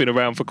think it's been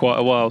around for quite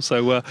a while.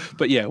 So,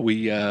 but yeah,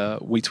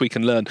 we tweak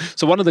and learn.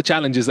 So one of the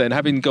challenges then,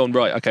 having gone,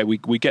 right, okay,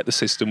 we get the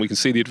system, we can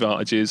see the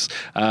advantages,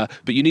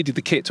 but you needed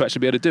the kit to actually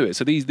be able to do it.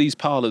 So these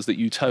parlours that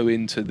you tow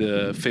into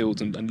the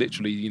fields and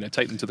literally,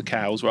 take them to the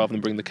cows rather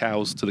than bring the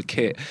cows to the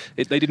kit,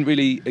 they didn't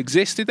really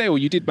exist, did they? Or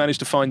you did manage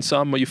to find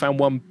some, or you found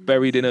one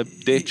buried in a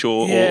ditch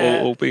or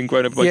being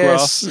grown over by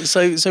grass?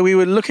 So we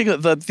were looking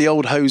at the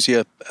old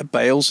hosier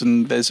bales,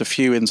 and there's a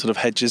few in sort of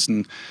hedges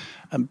and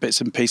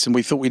bits and pieces, and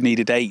we thought we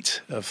needed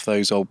 8 of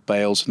those old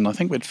bales, and I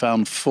think we'd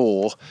found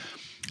 4.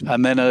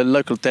 And then a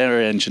local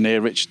dairy engineer,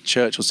 Richard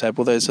Churchill, said,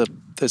 well, there's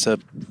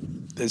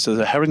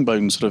a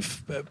herringbone sort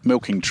of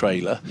milking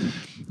trailer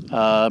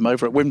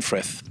over at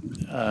Winfrith.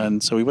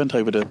 And so we went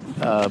over to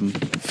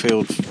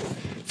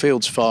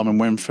Fields Farm in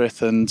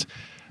Winfrith and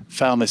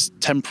found this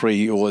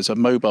temporary, or as a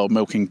mobile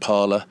milking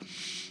parlour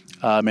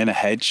in a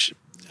hedge.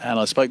 And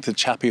I spoke to the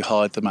chap who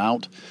hired them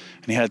out,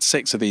 and he had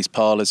 6 of these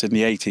parlours in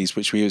the 80s,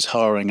 which we was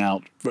hiring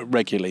out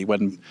regularly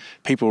when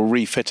people were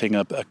refitting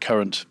a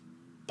current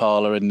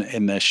parlour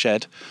in their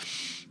shed.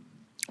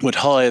 Would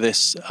hire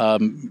this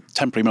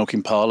temporary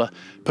milking parlour,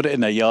 put it in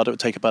their yard. It would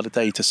take about a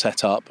day to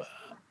set up,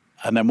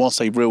 and then once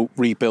they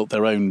rebuilt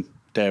their own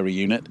dairy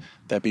unit,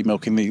 they'd be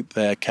milking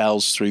their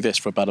cows through this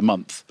for about a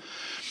month.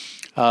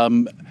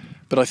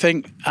 But I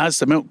think as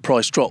the milk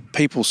price dropped,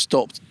 people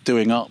stopped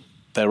doing up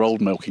their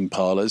old milking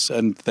parlours,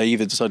 and they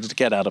either decided to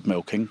get out of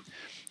milking,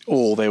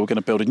 or they were going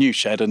to build a new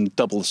shed and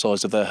double the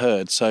size of their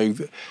herd. So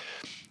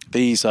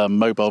these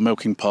mobile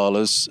milking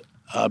parlours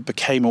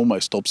became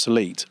almost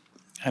obsolete.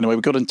 Anyway,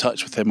 we got in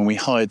touch with him and we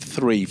hired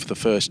 3 for the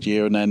first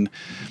year, and then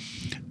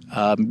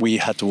we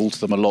had to alter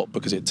them a lot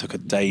because it took a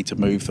day to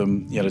move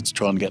them, to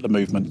try and get the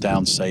movement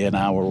down to, say, an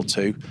hour or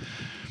 2.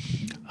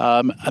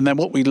 And then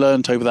what we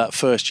learned over that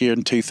first year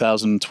in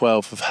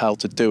 2012 of how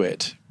to do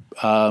it,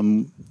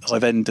 I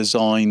then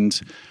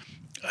designed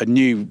a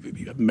new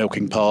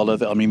milking parlour.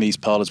 These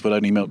parlours would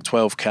only milk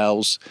 12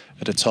 cows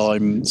at a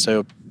time,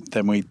 so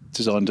then we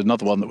designed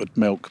another one that would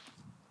milk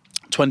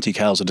 20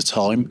 cows at a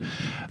time.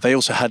 They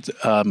also had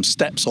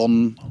steps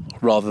on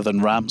rather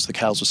than ramps. The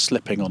cows were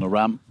slipping on a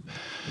ramp.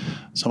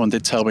 Someone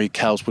did tell me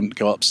cows wouldn't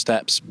go up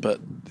steps, but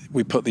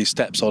we put these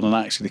steps on, and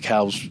actually the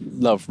cows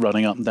love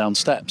running up and down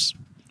steps.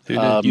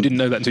 You didn't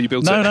know that until you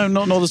built it? No,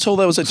 not at all.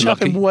 There was a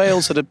chap in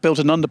Wales that had built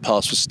an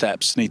underpass with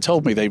steps, and he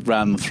told me they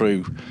ran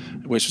through,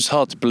 which was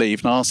hard to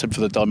believe. And I asked him for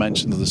the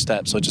dimensions of the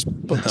steps. I just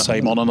put the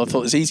same on, and I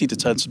thought it's easy to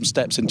turn some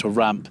steps into a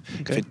ramp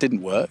if it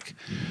didn't work.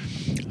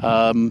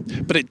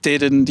 But it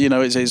did, and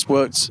it's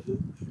worked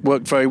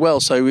very well.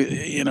 So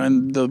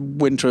in the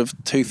winter of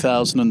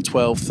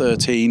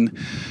 2012-13,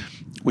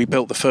 we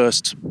built the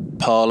first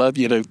parlour.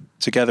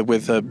 Together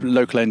with a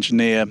local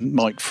engineer,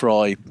 Mike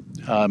Fry,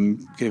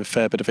 gave a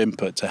fair bit of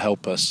input to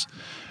help us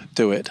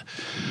do it.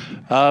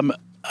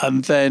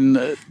 And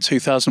then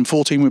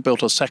 2014, we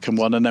built our second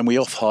one, and then we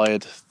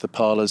off-hired the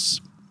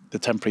parlours, the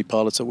temporary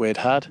parlours that we'd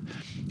had.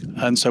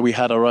 And so we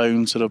had our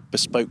own sort of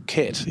bespoke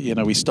kit.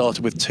 We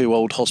started with 2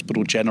 old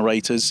hospital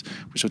generators,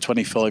 which were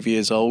 25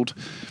 years old.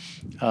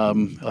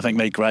 I think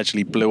they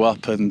gradually blew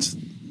up, and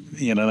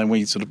then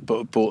we sort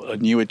of bought a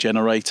newer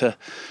generator.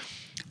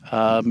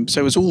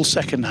 So it was all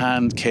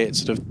second-hand kit,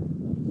 sort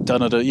of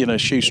done at a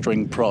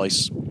shoestring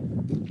price.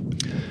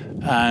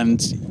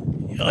 And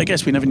I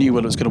guess we never knew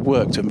whether it was going to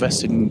work. To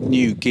invest in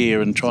new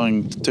gear and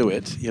trying to do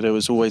it,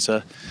 was always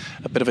a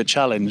bit of a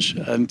challenge.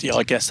 And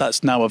I guess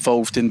that's now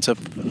evolved into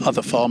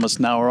other farmers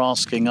now are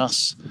asking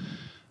us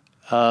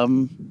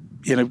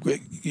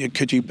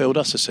Could you build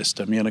us a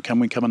system? Can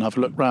we come and have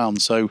a look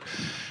round? So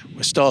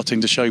we're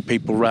starting to show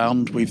people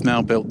round. We've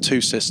now built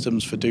 2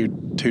 systems for two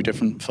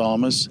different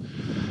farmers.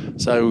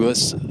 So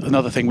that's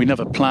another thing we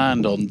never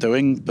planned on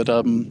doing, but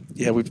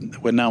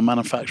we're now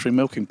manufacturing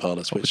milking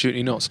parlours.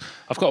 Opportunity knots.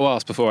 I've got to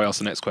ask before I ask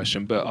the next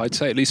question, but I'd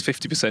say at least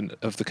 50%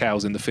 of the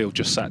cows in the field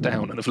just sat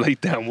down and have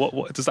laid down.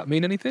 What does that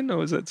mean? Anything,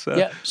 or is it?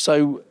 Yeah.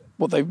 So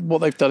what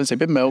they've done is they've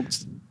been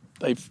milked.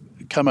 They've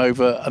come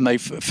over and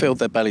they've filled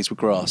their bellies with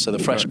grass, so the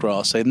fresh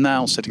grass. They're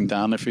now sitting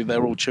down.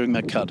 They're all chewing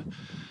their cud.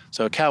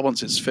 So a cow,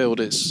 once it's filled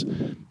its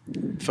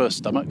first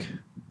stomach,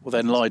 will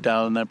then lie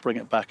down and then bring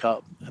it back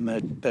up and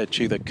they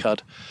chew their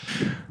cud.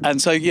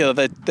 And so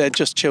they're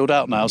just chilled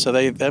out now, so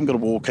they haven't got to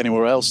walk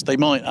anywhere else. They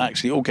might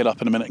actually all get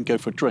up in a minute and go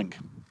for a drink.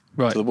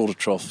 Right. To the water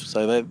trough.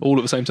 So they're all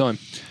at the same time.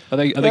 Are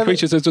they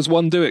creatures? Does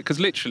one do it? Because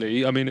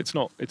literally, I mean, it's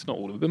not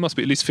all of it. There must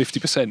be at least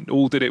 50%.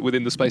 All did it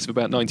within the space of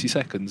about 90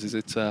 seconds. Is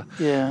it?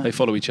 They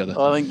follow each other.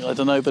 I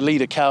don't know. The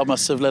leader cow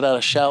must have let out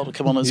a shout.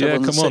 Come on,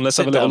 let's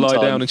have a little lie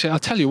down and chat. I'll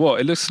tell you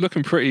what, it looks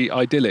looking pretty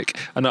idyllic.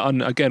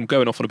 And again,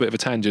 going off on a bit of a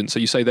tangent. So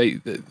you say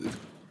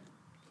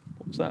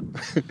what's that?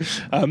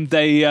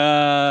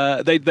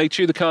 They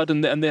chew the cud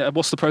and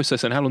what's the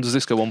process and how long does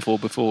this go on for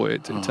before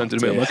it turns into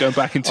milk? We're going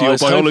back into your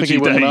biology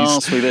days. You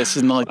asked me this,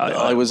 and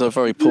I was a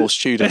very poor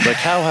student. The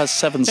cow has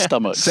 7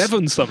 stomachs.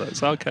 7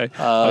 stomachs. Okay,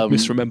 I've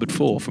misremembered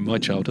 4 from my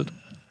childhood.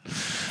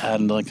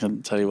 And I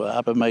can tell you what,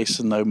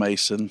 abomason, no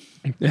mason,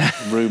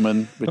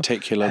 rumen,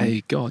 reticulum.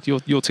 Hey, God,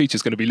 your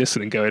teacher's going to be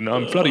listening going,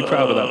 I'm bloody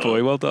proud of that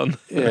boy, well done.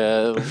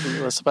 Yeah,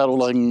 that's about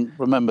all I can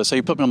remember. So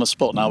you put me on the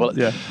spot now. But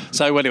yeah.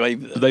 So anyway.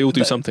 They all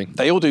do something.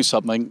 They all do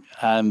something,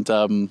 and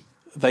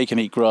they can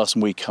eat grass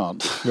and we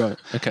can't. Right,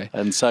 okay.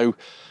 And so...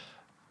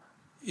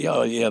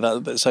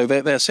 So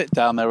they sit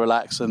down, they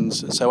relax, and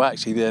so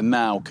actually they're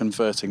now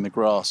converting the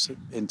grass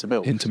into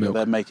milk.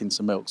 They're making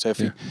some milk. So if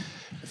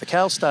the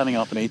cow's standing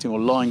up and eating or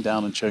lying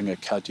down and chewing a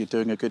cud, you're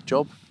doing a good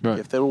job. Right.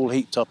 If they're all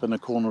heaped up in a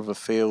corner of a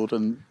field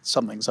and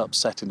something's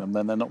upsetting them,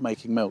 then they're not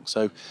making milk.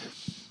 So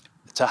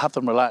to have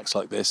them relax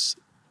like this,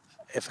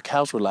 if a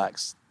cow's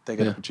relaxed, they're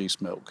going to produce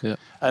milk. Yeah.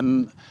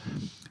 And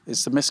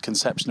it's the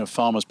misconception of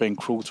farmers being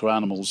cruel to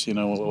animals,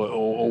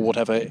 or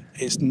whatever.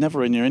 It's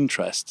never in your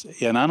interest.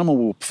 An animal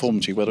will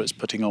perform to you, whether it's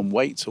putting on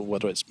weight or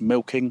whether it's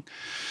milking,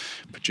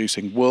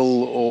 producing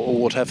wool or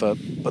whatever,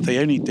 but they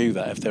only do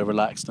that if they're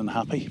relaxed and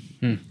happy.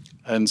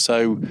 And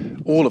so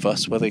all of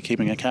us, whether you're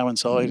keeping a cow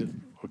inside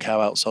or a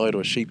cow outside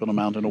or a sheep on a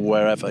mountain or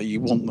wherever, you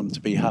want them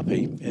to be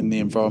happy in the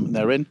environment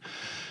they're in.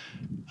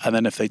 And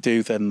then if they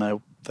do, then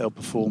they'll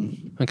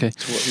perform to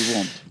what you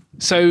want.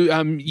 So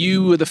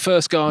you were the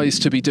first guys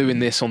to be doing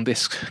this on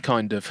this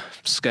kind of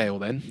scale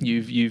then.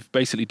 You've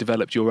basically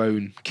developed your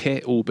own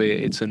kit,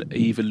 albeit it's an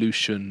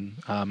evolution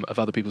of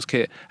other people's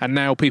kit. And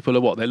now people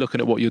are they're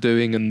looking at what you're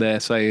doing and they're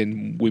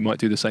saying, we might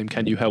do the same,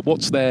 can you help?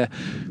 What's their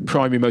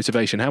primary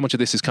motivation? How much of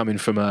this is coming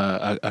from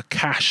a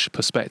cash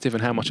perspective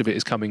and how much of it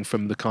is coming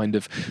from the kind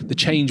of the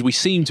change we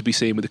seem to be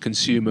seeing with the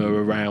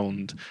consumer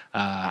around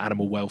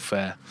animal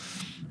welfare?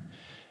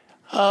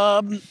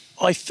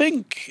 I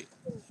think...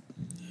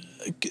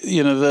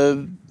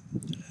 the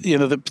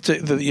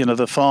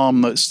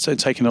farm that's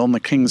taken on the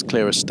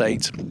Kingsclere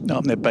estate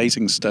up near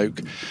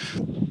Basingstoke.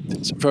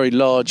 It's a very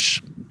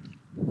large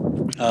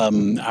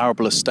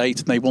arable estate,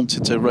 and they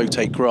wanted to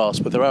rotate grass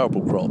with their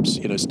arable crops.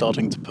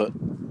 Starting to put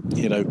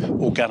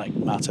organic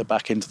matter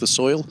back into the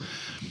soil.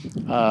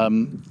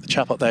 The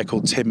chap up there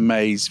called Tim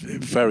Mays,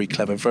 very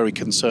clever, very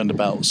concerned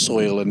about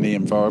soil and the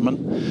environment,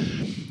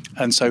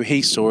 and so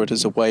he saw it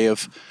as a way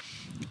of,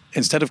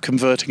 instead of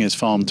converting his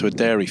farm to a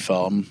dairy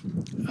farm,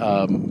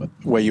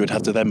 where you would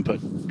have to then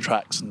put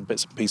tracks and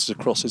bits and pieces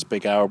across his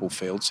big arable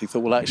fields, he thought,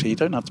 well, actually, you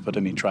don't have to put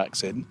any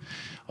tracks in.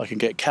 I can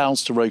get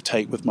cows to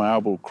rotate with my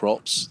arable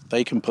crops.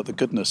 They can put the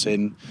goodness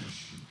in.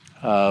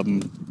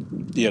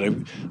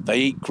 They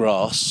eat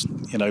grass.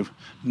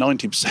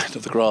 90%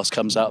 of the grass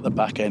comes out the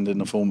back end in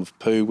the form of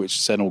poo, which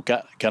is then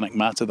organic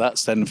matter.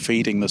 That's then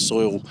feeding the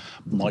soil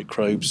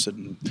microbes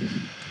and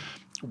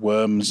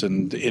worms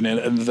and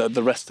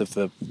the rest of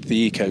the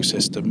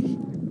ecosystem,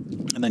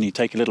 and then you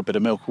take a little bit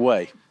of milk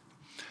away,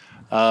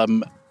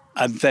 and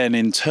then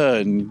in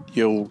turn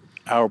your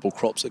arable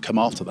crops that come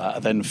after that are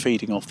then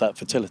feeding off that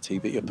fertility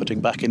that you're putting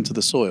back into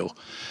the soil.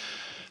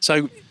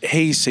 So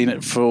he's seen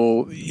it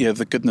for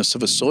the goodness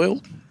of a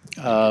soil.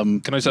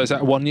 Can I say, is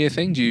that a 1 year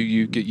thing? Do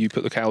you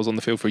put the cows on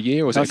the field for a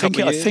year, or is it a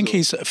couple of years? I think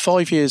he's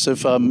 5 years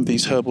of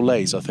these herbal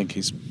lays. I think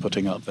he's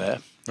putting up there.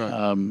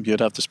 Right. You'd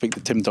have to speak to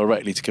Tim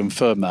directly to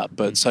confirm that.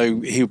 But so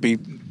he would be,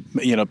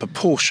 a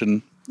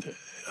proportion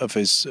of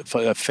his,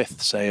 a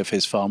fifth, say, of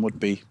his farm would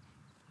be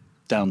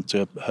down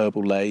to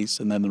herbal lays,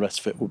 and then the rest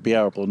of it would be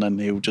arable, and then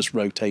he'll just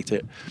rotate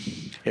it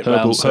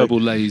round.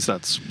 Herbal lays,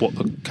 that's what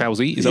the cows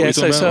eat? Is that what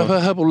you're talking about? So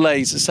herbal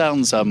lays, it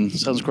sounds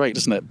great,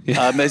 doesn't it?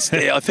 Yeah.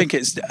 I think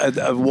it's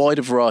a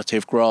wider variety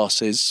of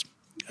grasses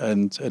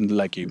and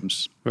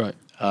legumes. Right.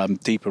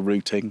 Deeper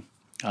rooting.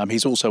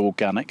 He's also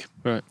organic.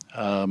 Right.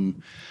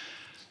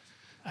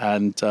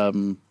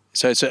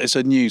 So it's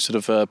a new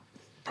sort of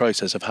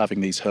process of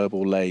having these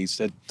herbal lays.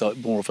 They're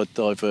more of a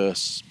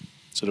diverse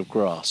sort of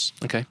grass.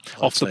 Okay.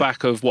 Off the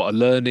back of what, a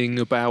learning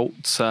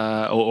about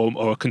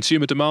or a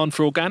consumer demand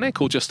for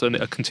organic, or just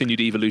a continued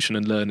evolution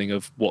and learning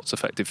of what's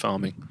effective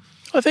farming?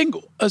 I think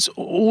as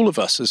all of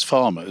us as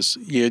farmers,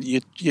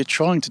 you're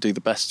trying to do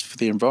the best for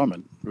the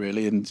environment,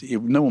 really, and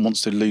no one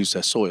wants to lose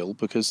their soil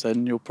because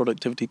then your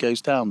productivity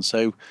goes down.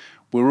 So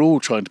we're all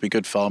trying to be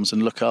good farmers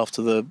and look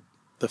after the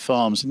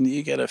farms, and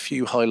you get a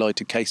few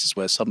highlighted cases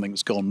where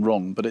something's gone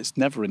wrong, but it's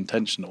never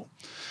intentional.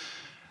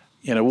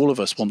 All of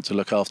us want to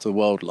look after the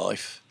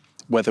wildlife,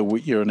 whether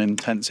you're an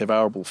intensive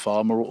arable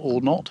farmer or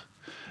not,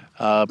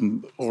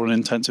 or an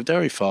intensive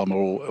dairy farmer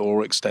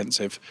or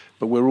extensive,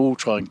 but we're all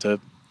trying to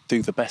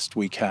do the best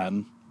we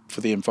can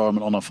for the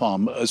environment on our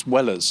farm, as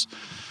well as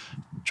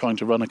trying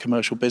to run a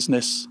commercial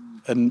business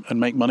and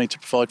make money to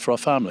provide for our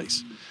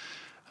families.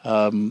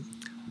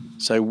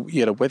 So,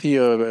 whether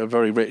you're a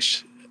very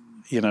rich,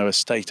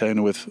 estate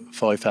owner with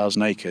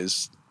 5,000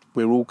 acres,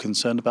 we're all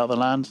concerned about the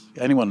land.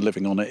 Anyone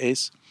living on it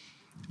is.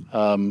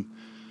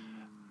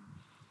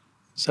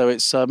 So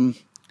it's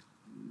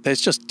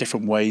there's just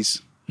different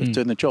ways of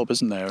doing the job,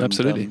 isn't there?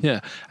 Absolutely, yeah.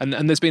 And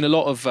there's been a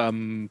lot of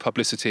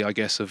publicity, I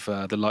guess, of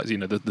the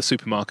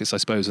supermarkets, I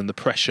suppose, and the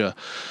pressure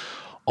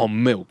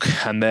on milk,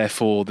 and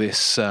therefore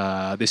this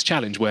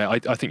challenge where I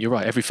think you're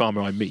right. Every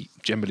farmer I meet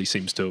generally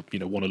seems to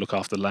want to look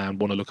after the land,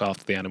 want to look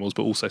after the animals,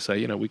 but also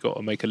say we've got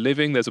to make a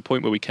living. There's a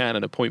point where we can,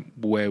 and a point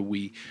where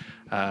we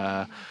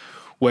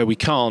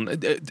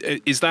can't.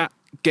 Is that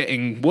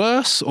getting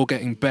worse or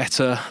getting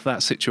better,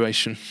 that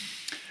situation?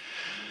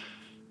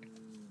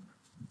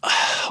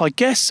 I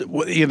guess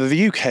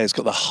the UK has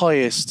got the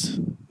highest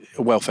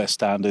welfare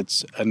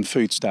standards and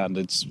food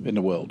standards in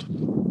the world,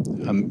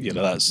 and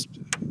that's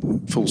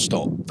full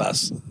stop.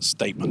 That's a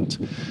statement.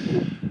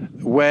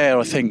 Where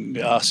I think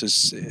us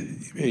as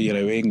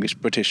English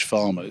British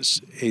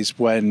farmers is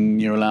when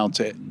you're allowed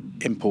to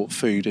import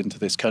food into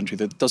this country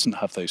that doesn't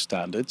have those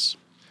standards,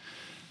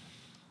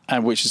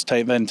 and which is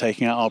then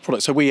taking out our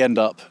product. So we end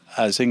up,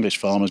 as English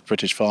farmers,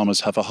 British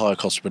farmers, have a higher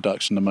cost of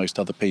production than most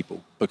other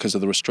people because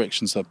of the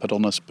restrictions that are put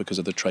on us, because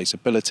of the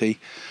traceability,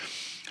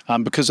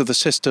 because of the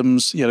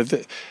systems.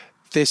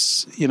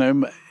 This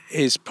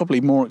is probably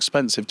more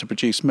expensive to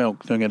produce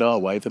milk doing it our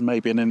way than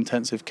maybe an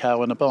intensive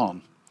cow in a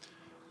barn.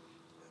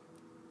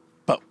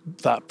 But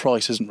that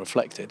price isn't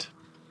reflected.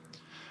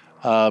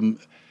 And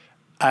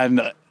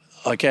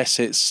I guess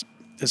there's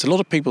a lot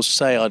of people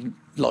say I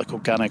like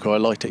organic or I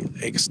like it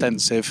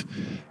extensive,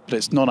 but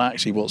it's not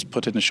actually what's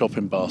put in the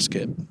shopping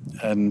basket.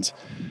 And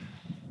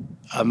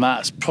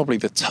that's probably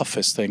the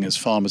toughest thing as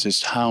farmers,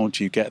 is how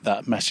do you get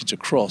that message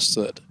across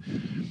that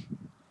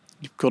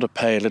you've got to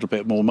pay a little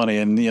bit more money.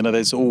 And,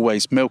 there's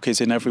always, milk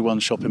is in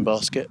everyone's shopping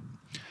basket.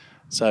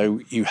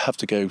 So you have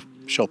to go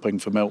shopping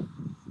for milk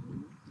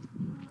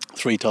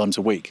 3 times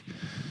a week.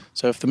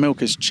 So if the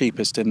milk is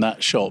cheapest in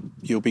that shop,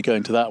 you'll be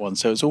going to that one.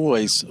 So it's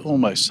always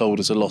almost sold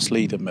as a loss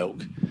leader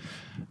milk,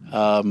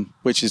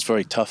 which is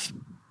very tough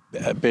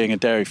being a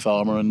dairy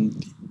farmer,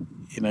 and,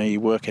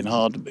 you're working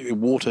hard.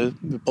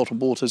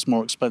 Bottled water is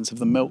more expensive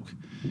than milk.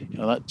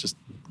 That just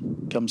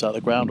comes out of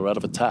the ground or out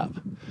of a tap.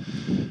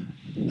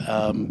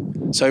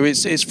 So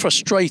it's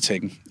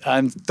frustrating,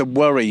 and the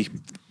worry,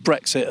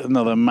 Brexit,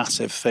 another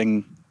massive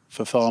thing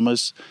for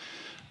farmers,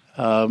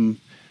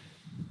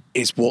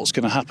 is what's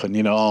going to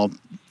happen. Our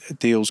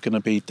deal's going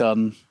to be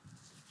done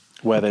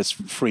where there's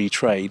free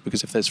trade,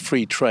 because if there's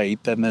free trade,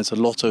 then there's a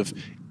lot of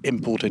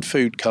imported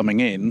food coming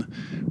in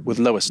with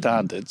lower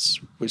standards,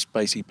 which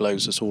basically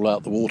blows us all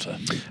out the water.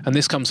 And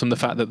this comes from the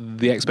fact that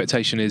the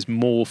expectation is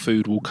more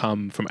food will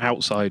come from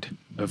outside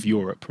of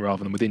Europe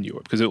rather than within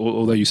Europe, because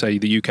although you say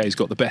the UK's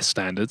got the best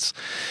standards,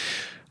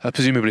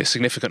 presumably a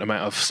significant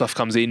amount of stuff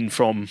comes in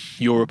from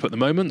Europe at the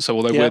moment. So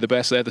although we're the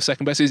best, they're the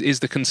second best. Is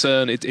the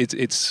concern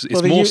it's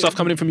more stuff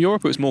coming in from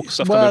Europe, or it's more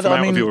stuff coming from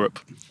out of Europe?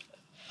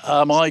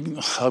 I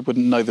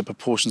wouldn't know the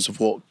proportions of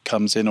what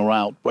comes in or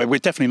out. We're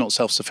definitely not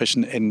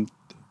self-sufficient in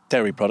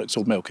dairy products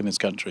or milk in this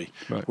country.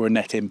 Right. We're a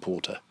net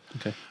importer.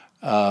 Okay.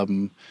 But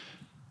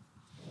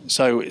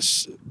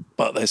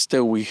there's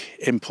still, we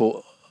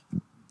import,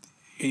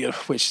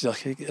 which is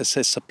like, it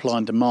says supply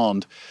and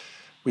demand.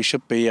 We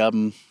should be,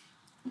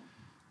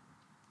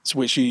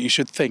 which you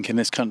should think in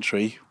this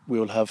country we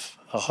will have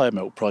a higher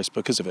milk price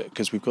because of it,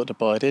 because we've got to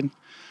buy it in.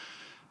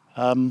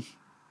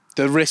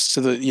 The risks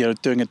of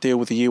doing a deal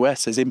with the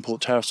US, there's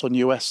import tariffs on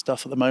US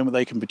stuff at the moment.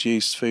 They can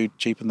produce food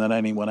cheaper than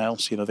anyone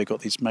else. They've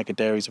got these mega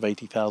dairies of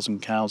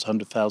 80,000 cows,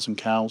 100,000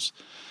 cows.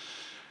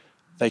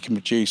 They can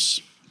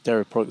produce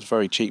dairy products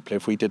very cheaply.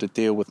 If we did a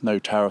deal with no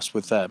tariffs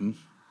with them,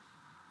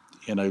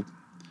 I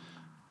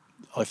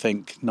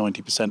think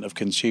 90% of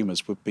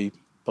consumers would be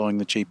buying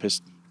the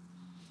cheapest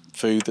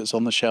food that's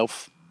on the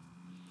shelf.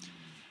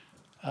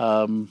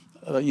 I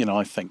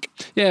think.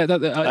 Yeah,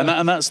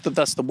 and that's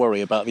the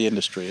worry about the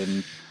industry.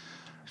 And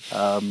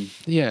I'm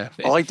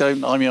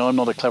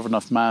not a clever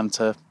enough man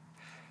to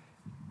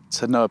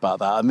know about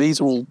that. And these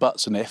are all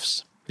buts and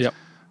ifs. Yep.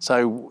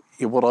 So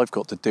what I've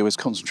got to do is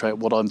concentrate on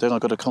what I'm doing.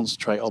 I've got to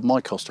concentrate on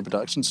my cost of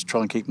production to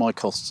try and keep my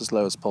costs as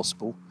low as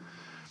possible.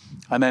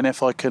 And then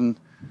if I can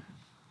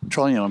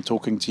try, I'm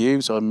talking to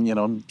you, so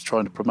I'm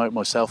trying to promote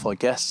myself, I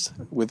guess.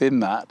 Within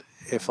that,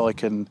 if I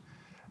can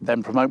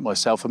then promote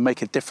myself and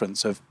make a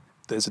difference,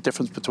 there's a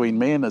difference between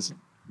me and there's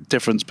a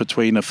difference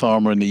between a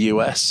farmer in the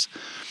US,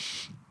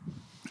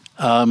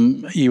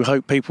 you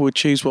hope people would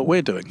choose what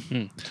we're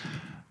doing.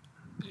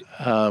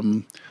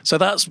 So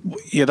that's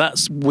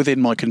within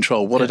my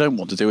control. What I don't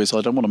want to do is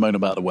I don't want to moan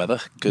about the weather,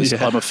 because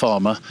I'm a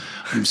farmer.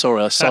 I'm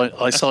sorry,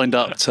 I signed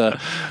up to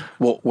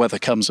what weather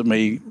comes at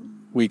me,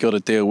 we got to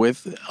deal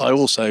with. I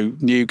also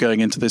knew going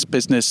into this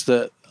business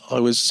that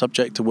I was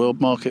subject to world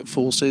market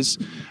forces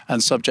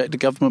and subject to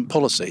government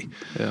policy.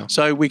 Yeah.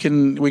 So we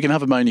can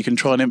have a moan, you can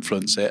try and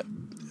influence it,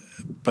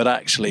 but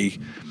actually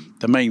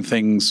the main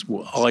things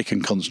I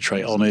can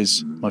concentrate on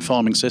is my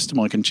farming system.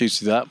 I can choose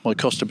to do that. My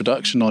cost of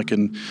production, I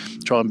can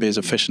try and be as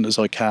efficient as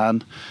I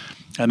can,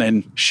 and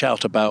then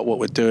shout about what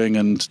we're doing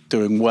and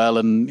doing well.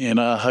 And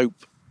I hope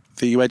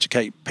that you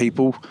educate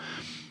people,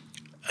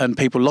 and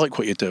people like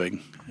what you're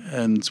doing.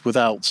 And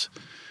without,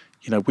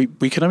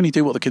 we can only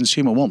do what the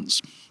consumer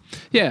wants.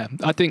 Yeah,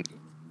 I think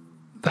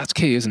that's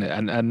key, isn't it?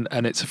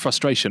 And it's a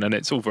frustration, and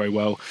it's all very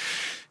well,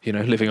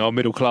 living our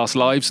middle class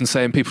lives and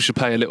saying people should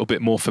pay a little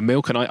bit more for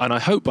milk. And I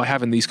hope by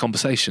having these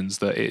conversations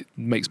that it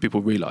makes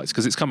people realise,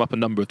 because it's come up a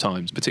number of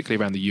times,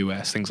 particularly around the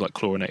US, things like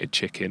chlorinated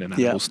chicken and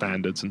animal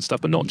standards and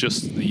stuff, but not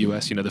just the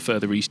US, the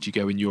further east you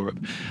go in Europe,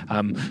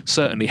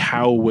 certainly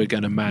how we're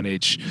going to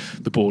manage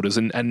the borders.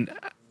 And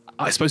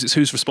I suppose it's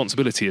whose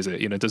responsibility is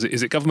it?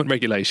 Is it government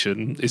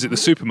regulation? Is it the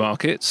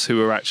supermarkets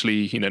who are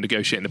actually,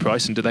 negotiating the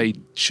price? And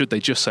should they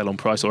just sell on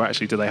price, or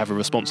actually do they have a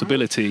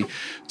responsibility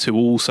to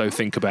also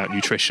think about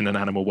nutrition and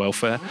animal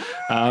welfare?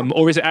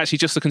 Or is it actually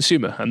just the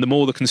consumer? And the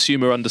more the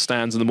consumer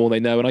understands and the more they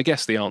know, and I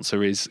guess the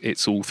answer is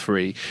it's all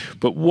three.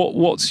 But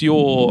what's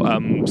your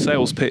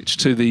sales pitch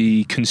to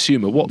the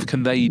consumer? What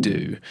can they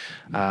do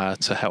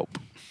to help?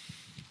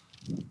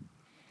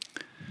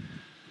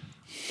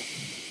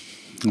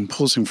 I'm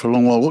pausing for a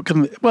long while.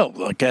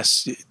 I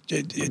guess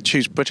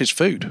choose British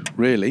food,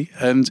 really,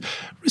 and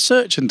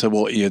research into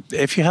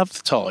if you have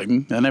the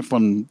time, and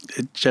everyone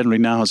generally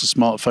now has a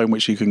smartphone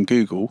which you can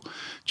Google,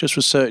 just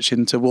research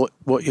into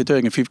what you're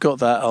doing. If you've got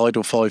that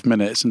idle 5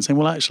 minutes and saying,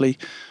 well, actually,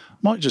 I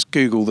might just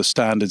Google the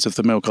standards of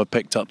the milk I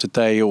picked up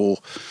today, or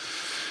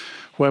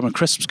where my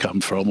crisps come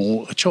from,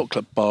 or a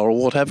chocolate bar,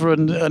 or whatever,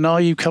 and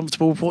are you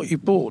comfortable with what you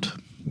bought?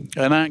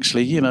 And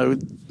actually,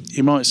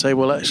 you might say,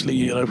 well,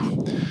 actually,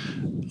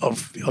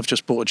 I've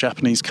just bought a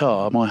Japanese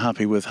car. Am I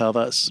happy with how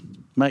that's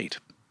made?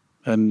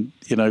 And,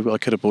 I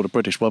could have bought a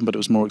British one, but it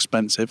was more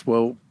expensive.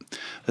 Well,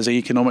 there's an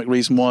economic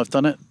reason why I've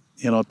done it.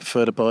 I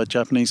prefer to buy a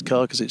Japanese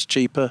car because it's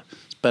cheaper,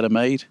 it's better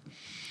made,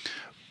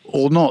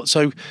 or not.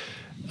 So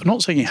I'm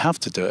not saying you have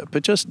to do it,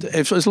 but just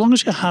as long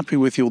as you're happy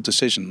with your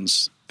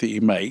decisions that you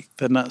make,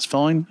 then that's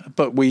fine.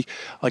 But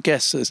I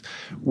guess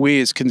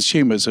we as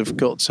consumers have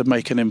got to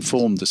make an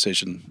informed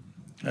decision,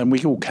 and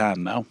we all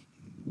can now.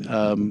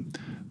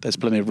 There's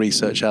plenty of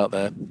research out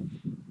there.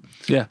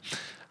 Yeah.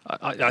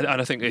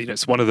 I think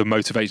it's one of the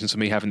motivations for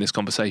me having this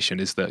conversation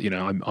is that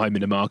I'm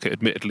in a market.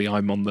 Admittedly,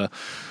 I'm on the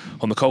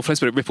coalface,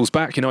 but it ripples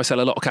back. I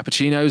sell a lot of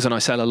cappuccinos and I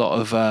sell a lot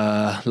of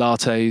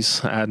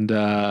lattes, and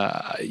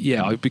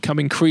I've become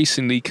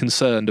increasingly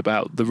concerned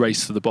about the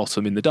race to the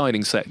bottom in the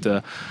dining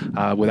sector,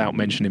 without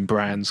mentioning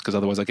brands, because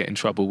otherwise I get in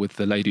trouble with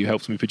the lady who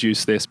helps me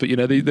produce this. But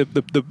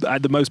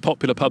the most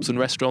popular pubs and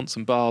restaurants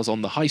and bars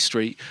on the high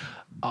street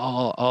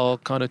are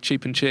kind of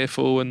cheap and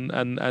cheerful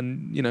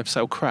and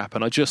sell crap,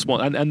 and I just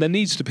want and there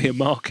needs to be a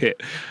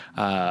market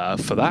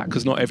for that,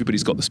 because not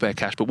everybody's got the spare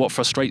cash. But what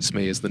frustrates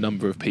me is the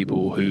number of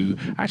people who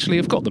actually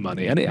have got the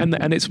money, and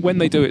it's when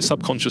they do it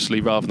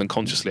subconsciously rather than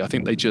consciously. I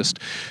think they just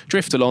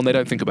drift along, they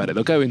don't think about it.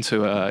 They'll go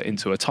into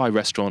a Thai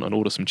restaurant and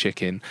order some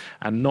chicken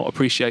and not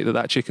appreciate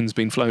that chicken's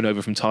been flown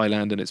over from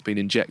Thailand and it's been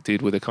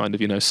injected with a kind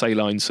of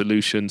saline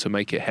solution to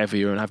make it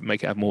heavier and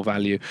make it have more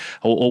value,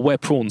 or where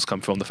prawns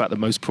come from, the fact that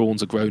most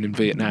prawns are grown in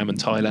Vietnam and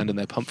Thailand and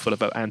they're pumped full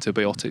of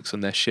antibiotics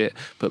and they're shit,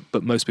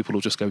 but most people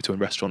will just go to a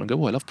restaurant and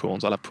go, oh, I love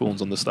prawns, I'll have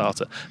prawns on the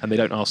starter, and they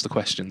don't ask the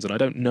questions. And I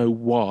don't know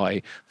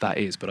why that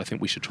is, but I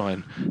think we should try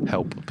and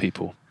help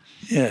people.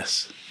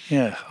 Yes,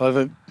 yeah,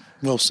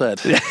 well said.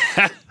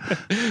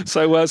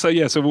 So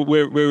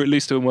we're at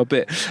least doing our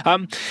bit.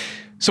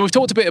 So we've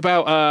talked a bit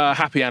about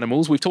happy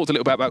animals. We've talked a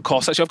little bit about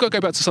costs. Actually, I've got to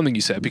go back to something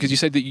you said, because you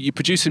said that you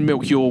producing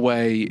milk your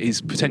way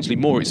is potentially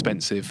more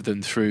expensive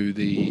than through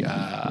the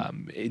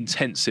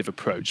intensive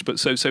approach. But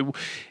so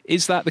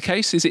is that the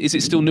case? Is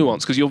it still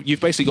nuanced? Because you've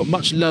basically got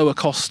much lower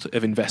cost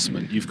of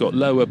investment. You've got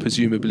lower,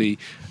 presumably,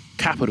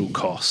 capital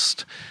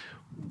cost.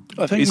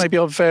 I think maybe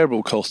our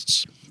variable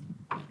costs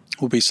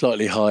will be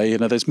slightly high.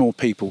 There's more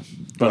people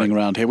running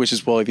around here, which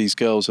is why these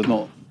girls are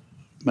not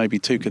maybe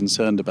too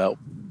concerned about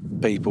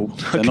people.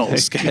 They're not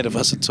scared of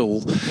us at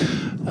all.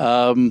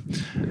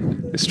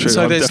 It's true.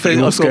 So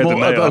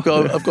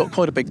I've got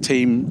quite a big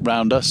team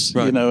around us,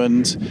 right.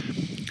 And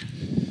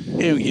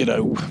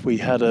we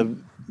had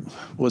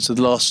was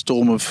the last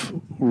storm of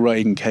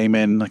rain came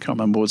in. I can't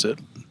remember, was it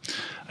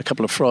a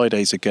couple of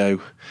Fridays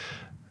ago?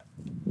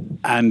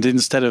 And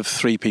instead of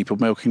 3 people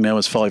milking, there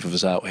was 5 of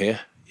us out here.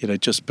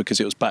 Just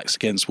because it was backs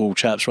against wall,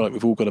 chaps, right?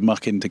 We've all got to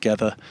muck in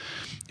together.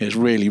 It's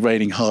really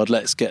raining hard.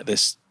 Let's get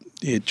this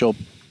job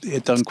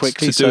done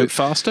quickly. To do it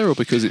faster, or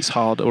because it's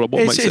hard, or what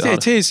makes it hard?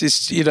 It is.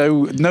 It's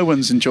no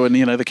one's enjoying.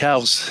 The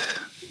cows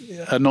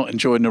are not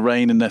enjoying the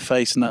rain in their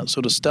face and that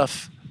sort of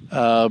stuff.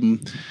 Some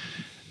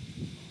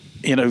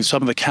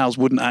of the cows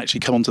wouldn't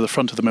actually come onto the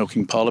front of the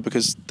milking parlour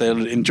because they're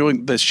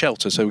enjoying. There's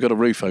shelter, so we've got a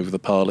roof over the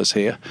parlours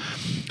here.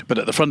 But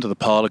at the front of the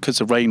parlour, because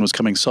the rain was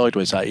coming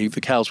sideways at you,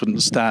 the cows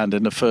wouldn't stand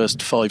in the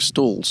first 5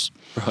 stalls.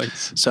 Right.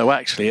 So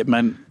actually, it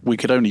meant we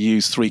could only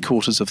use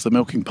 3/4 of the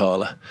milking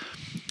parlour.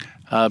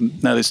 Now,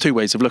 there's 2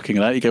 ways of looking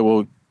at that. You go,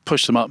 well,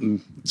 push them up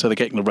so they're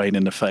getting the rain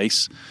in the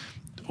face,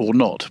 or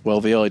not. Well,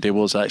 the idea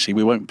was actually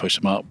we won't push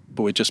them up,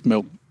 but we just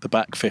milk the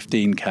back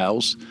 15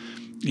 cows,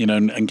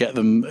 and get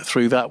them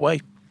through that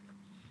way.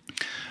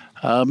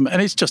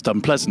 And it's just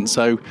unpleasant.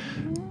 So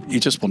you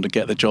just want to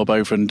get the job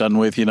over and done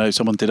with.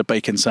 Someone did a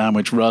bacon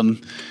sandwich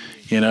run,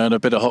 and a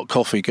bit of hot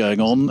coffee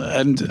going on.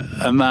 And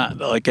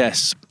that, I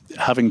guess,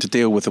 having to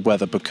deal with the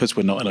weather because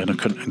we're not in a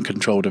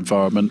controlled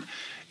environment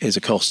is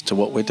a cost to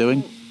what we're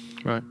doing.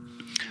 Right.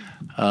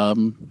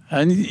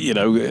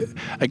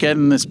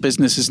 Again, this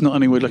business is not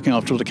only we're looking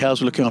after all the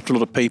cows, we're looking after a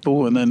lot of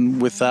people. And then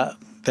with that,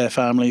 their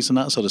families and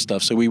that sort of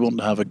stuff. So we want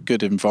to have a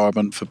good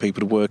environment for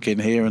people to work in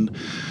here. And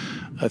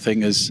I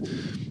think as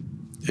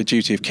a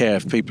duty of care,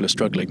 if people are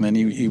struggling, then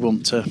you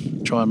want to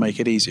try and make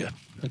it easier.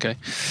 Okay.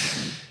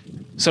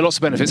 So lots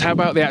of benefits. How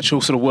about the actual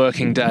sort of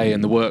working day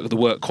and the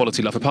work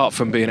quality life, apart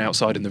from being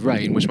outside in the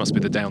rain, which must be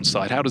the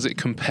downside? How does it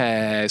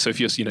compare? So if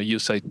you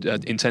say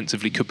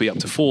intensively could be up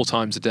to 4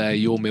 times a day,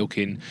 you're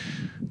milking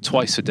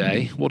twice a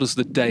day. What does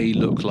the day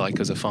look like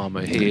as a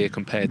farmer here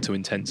compared to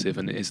intensive,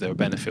 and is there a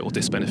benefit or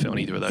disbenefit on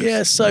either of those?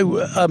 Yeah,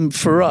 so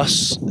for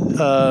us,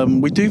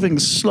 we do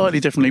things slightly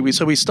differently.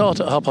 We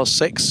start at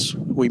 6:30.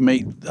 We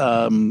meet,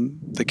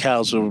 the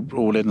cows are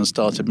all in and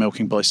started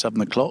milking by 7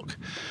 o'clock.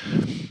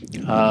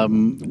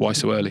 Why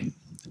so early?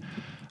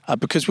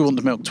 Because we want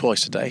to milk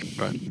twice a day.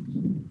 Right.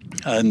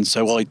 And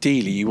so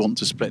ideally you want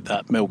to split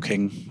that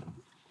milking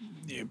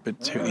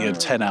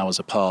 10 hours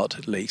apart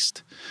at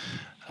least.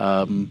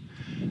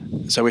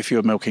 So if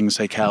you're milking,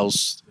 say,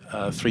 cows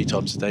 3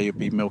 times a day, you'd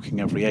be milking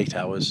every 8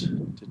 hours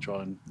to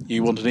try and...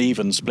 You want an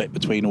even split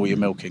between all your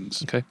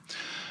milkings. Okay.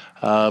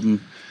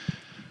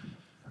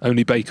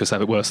 Only bakers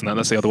have it worse than that.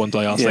 That's the other one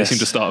I asked. Yes. They seem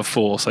to start at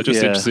 4, so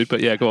just interested. But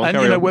yeah, go on.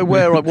 And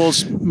where I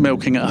was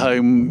milking at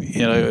home,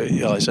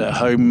 I was at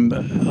home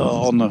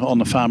on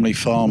the family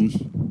farm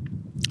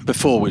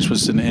before, which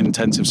was an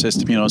intensive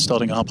system. I was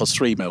starting at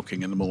 3:30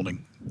 milking in the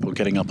morning, or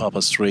getting up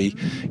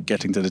 3:30,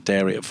 getting to the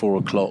dairy at 4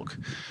 o'clock.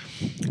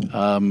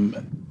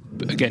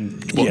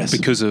 Again, yes.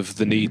 Because of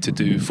the need to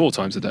do 4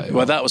 times a day?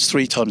 Well, that was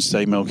 3 times a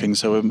day milking.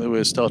 So we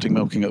were starting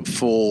milking at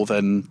 4,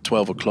 then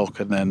 12 o'clock,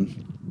 and then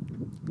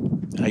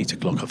 8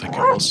 o'clock, I think it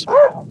was.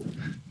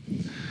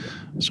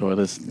 Sorry,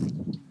 the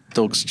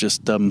dog's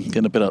just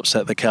getting a bit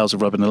upset. The cows are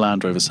rubbing the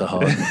Land Rover so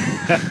hard.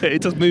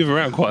 It does move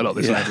around quite a lot,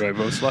 this Land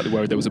Rover. I was slightly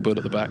worried there was a bull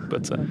at the back,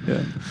 but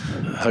yeah.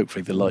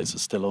 Hopefully the lights are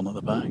still on at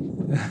the back.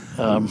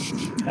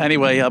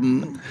 Anyway,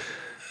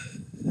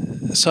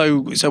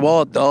 so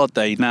our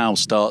day now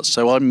starts.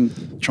 So I'm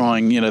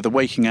trying, the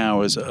waking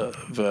hours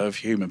of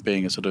human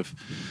being are sort of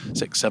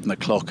 6, 7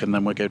 o'clock, and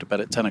then we go to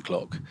bed at 10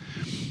 o'clock.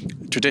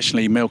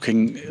 Traditionally,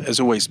 milking has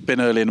always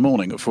been early in the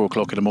morning, at 4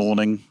 o'clock in the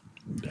morning,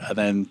 and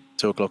then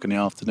 2 o'clock in the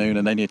afternoon,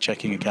 and then you're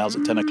checking your cows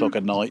at 10 o'clock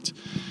at night.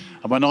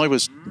 And when I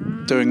was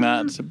doing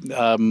that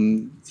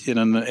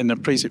in the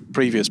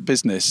previous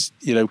business,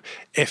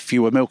 if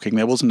you were milking,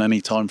 there wasn't any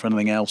time for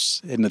anything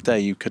else in the day.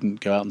 You couldn't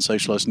go out and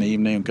socialise in the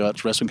evening and go out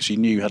to restaurant because you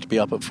knew you had to be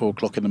up at 4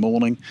 o'clock in the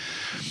morning.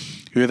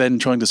 You were then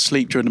trying to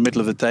sleep during the middle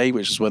of the day,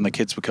 which is when the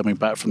kids were coming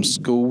back from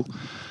school.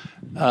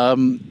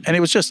 And it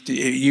was just,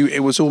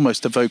 it was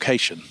almost a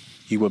vocation.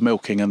 You were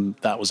milking and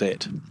that was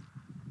it.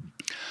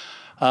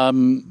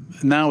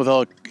 Now with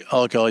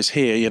our guys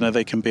here,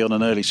 they can be on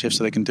an early shift,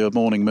 so they can do a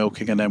morning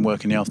milking and then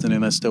work in the afternoon.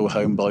 They're still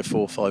home by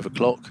 4 or 5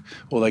 o'clock,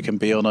 or they can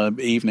be on an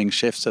evening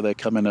shift, so they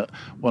come in at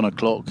 1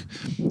 o'clock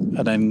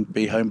and then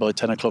be home by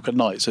 10 o'clock at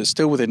night. So it's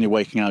still within your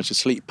waking hours. Your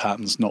sleep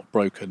pattern's not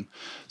broken,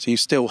 so you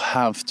still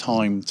have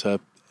time to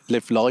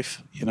live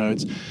life.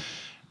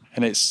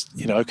 It's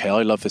okay,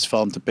 I love this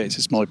farm to bits.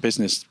 It's my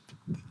business.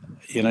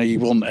 You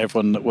want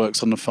everyone that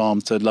works on the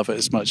farm to love it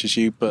as much as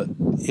you, but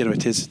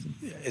it's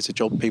a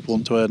job. People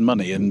want to earn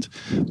money, and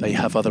they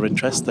have other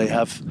interests. They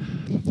have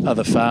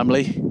other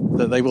family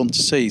that they want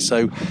to see.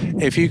 So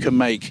if you can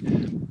make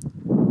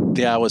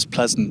the hours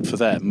pleasant for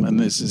them, and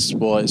this is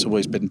why it's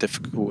always been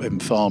difficult in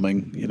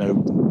farming.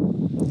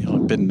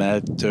 I've been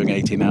there doing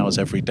 18 hours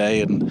every day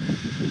and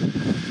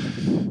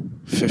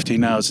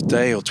 15 hours a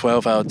day or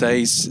 12-hour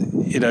days,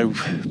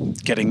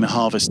 getting the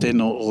harvest in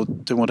or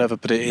doing whatever,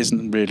 but it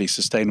isn't really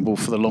sustainable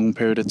for the long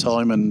period of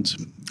time. And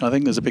I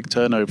think there's a big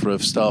turnover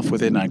of staff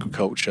within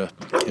agriculture,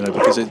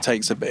 because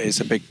it's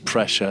a big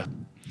pressure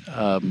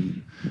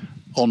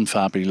on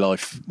family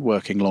life,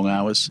 working long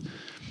hours.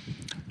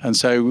 And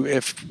so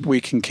if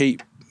we can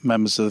keep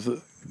members of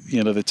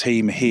the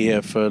team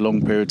here for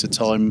long periods of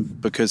time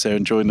because they're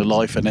enjoying the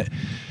life and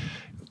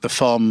the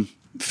farm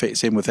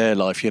fits in with their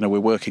life, we're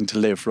working to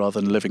live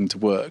rather than living to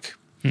work.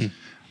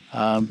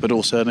 But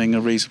also earning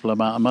a reasonable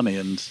amount of money.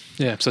 And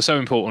so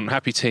important.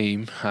 Happy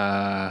team,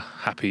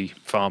 happy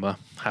farmer,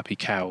 happy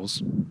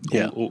cows.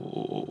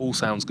 All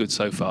sounds good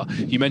so far.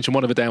 You mentioned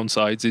one of the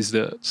downsides is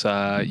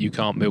that you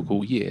can't milk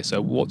all year.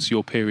 So what's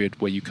your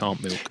period where you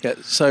can't milk? Yeah,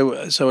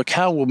 so a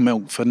cow will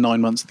milk for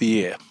 9 months of the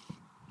year.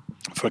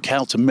 For a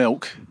cow to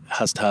milk, it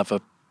has to have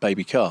a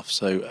baby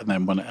calf. And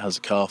then when it has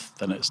a calf,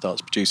 then it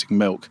starts producing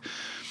milk.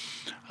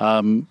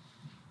 And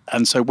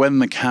so when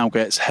the cow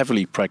gets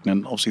heavily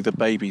pregnant, obviously the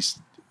baby's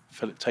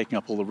taking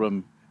up all the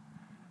room,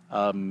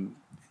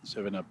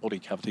 so in her body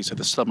cavity, so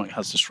the stomach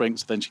has to shrink,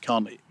 so then she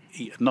can't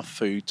eat enough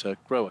food to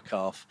grow a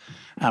calf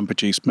and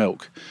produce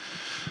milk.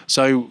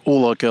 So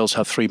all our girls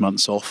have 3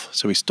 months off,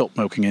 so we stop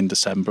milking in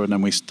December and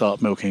then we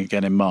start milking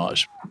again in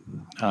March.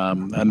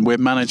 And we're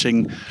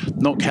managing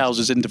not cows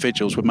as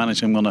individuals, we're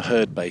managing them on a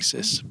herd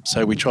basis.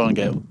 So we try and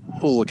get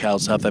all the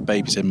cows to have their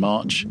babies in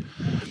March,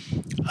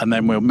 and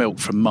then we'll milk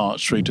from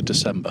March through to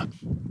December.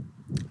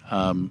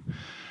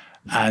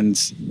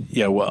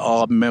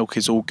 Our milk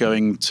is all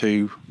going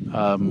to,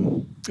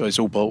 it's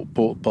all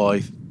bought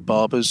by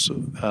Barbers,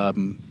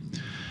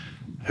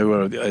 who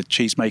are a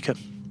cheesemaker.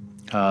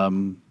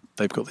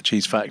 They've got the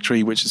cheese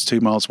factory, which is 2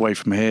 miles away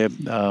from here,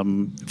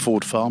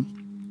 Ford Farm.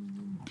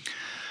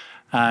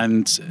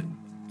 And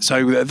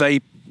so they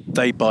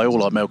buy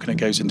all our milk and it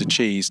goes into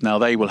cheese. Now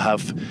they will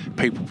have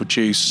people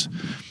produce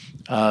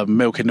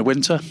milk in the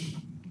winter.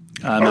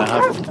 And I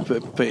have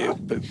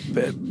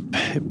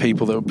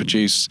people that will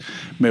produce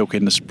milk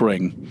in the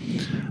spring.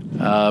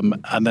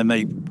 And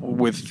then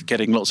with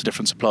getting lots of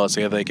different suppliers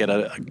together, they get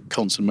a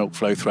constant milk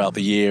flow throughout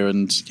the year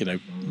and,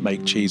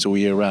 make cheese all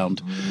year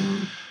round.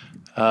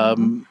 So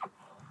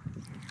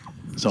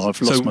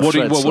I've lost my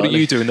thread what do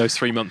you do in those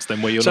 3 months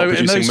then where you're not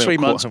producing milk? So in those 3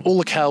 months, all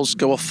the cows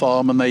go off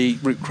farm and they eat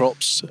root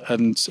crops,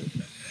 and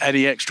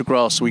any extra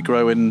grass we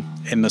grow in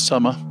the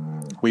summer,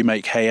 we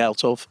make hay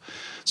out of.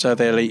 So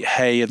they'll eat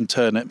hay and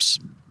turnips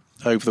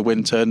over the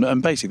winter,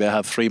 and basically they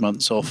have 3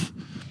 months off,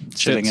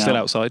 chilling out. Still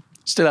outside?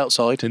 Still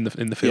outside. In the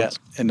fields?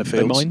 Yeah, in the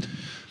fields. They mind?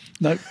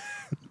 No.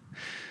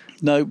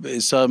 No,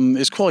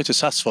 it's quite a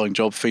satisfying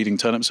job feeding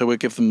turnips. So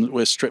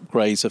we'll strip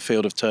graze a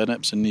field of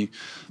turnips, and the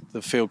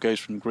field goes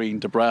from green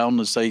to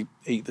brown as they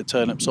eat the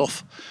turnips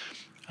off.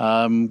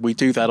 We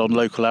do that on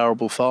local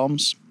arable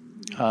farms.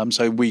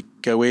 So we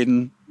go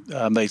in,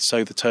 they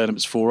sow the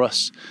turnips for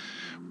us.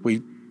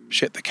 We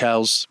ship the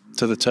cows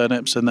to the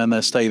turnips, and then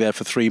they stay there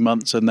for 3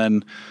 months, and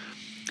then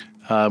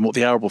what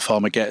the arable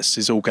farmer gets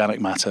is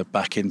organic matter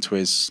back into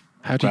his.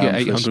 How do you get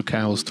 800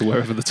 cows to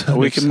wherever the turnips are?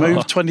 We can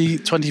move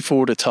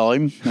 24 at a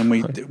time, and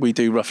we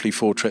do roughly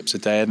 4 trips a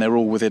day, and they're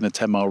all within a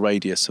 10-mile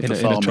radius of the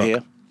farm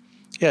here.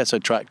 Yeah, so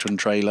tractor and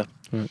trailer.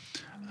 Right.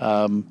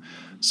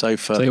 So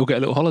they all get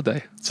a little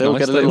holiday. They all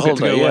get a little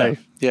holiday.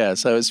 Yeah.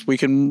 So we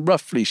can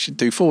roughly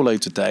do 4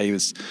 loads a day.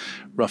 There's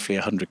roughly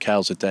 100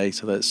 cows a day,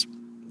 so that's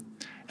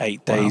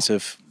 8 days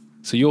of.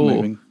 So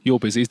you're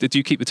busy. Did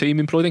you keep the team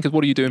employed then? Because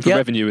what are you doing for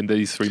revenue in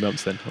these 3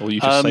 months then? Or are you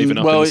just saving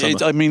up in the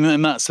summer?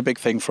 And that's the big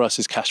thing for us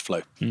is cash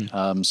flow.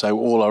 So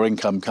all our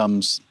income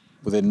comes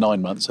within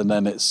 9 months, and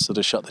then it's sort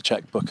of shut the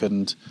checkbook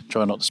and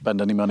try not to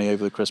spend any money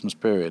over the Christmas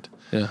period.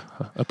 Yeah,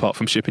 apart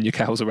from shipping your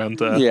cows around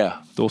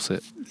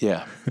Dorset.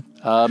 Yeah.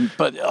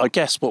 But I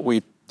guess what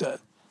we've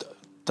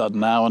done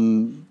now,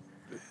 and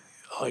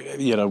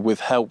with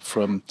help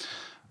from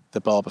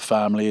the Barber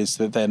family, is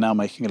that they're now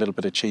making a little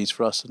bit of cheese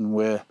for us, and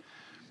we're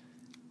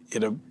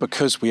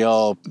because we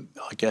are,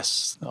 I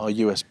guess our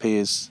USP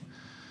is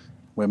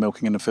we're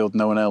milking in the field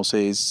no one else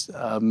is.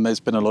 There's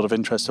been a lot of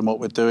interest in what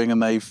we're doing,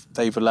 and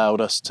they've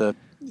allowed us to,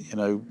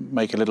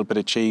 make a little bit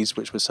of cheese,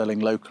 which we're selling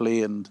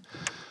locally, and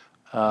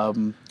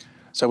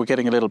so we're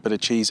getting a little bit of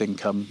cheese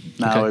income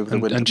now over the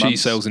winter months. And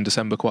cheese sells in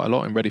December quite a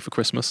lot and ready for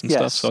Christmas and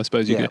stuff. So I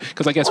suppose you can,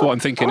 because I guess what I'm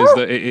thinking is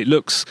that it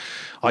looks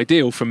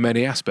ideal from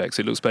many aspects.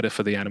 It looks better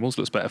for the animals,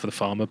 looks better for the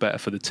farmer, better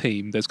for the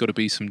team. There's got to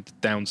be some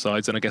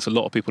downsides, and I guess a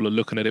lot of people are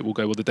looking at it will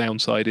go, well, the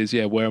downside is,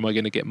 where am I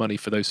going to get money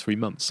for those 3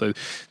 months? So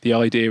the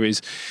idea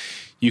is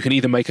you can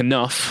either make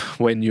enough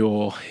when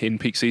you're in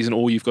peak season,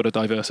 or you've got to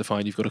diversify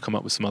and you've got to come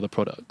up with some other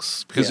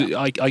products. Because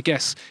I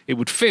guess it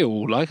would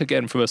feel like,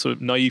 again, from a sort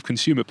of naive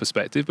consumer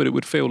perspective, but it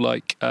would feel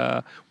like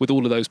with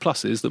all of those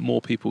pluses that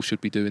more people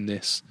should be doing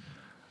this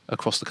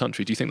across the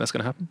country. Do you think that's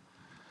going to happen?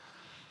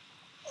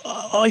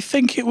 I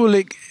think it will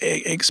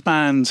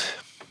expand.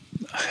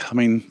 I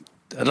mean,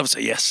 I'd love to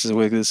say yes,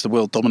 it's the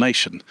world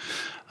domination.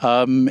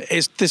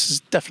 This is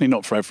definitely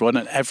not for everyone,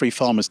 and every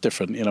farm is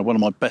different. One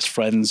of my best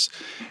friends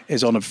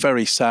is on a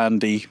very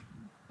sandy,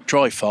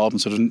 dry farm,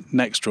 sort of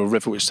next to a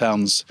river, which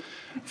sounds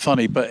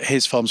funny, but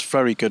his farm's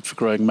very good for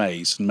growing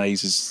maize, and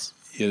maize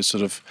is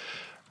sort of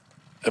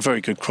a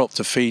very good crop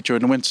to feed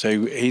during the winter.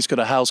 So he's got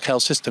a house cow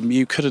system.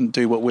 You couldn't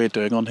do what we're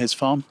doing on his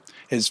farm.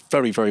 is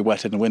very, very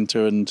wet in the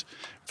winter and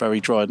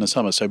very dry in the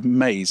summer. So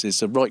maize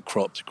is the right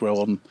crop to grow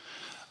on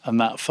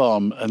that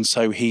farm. And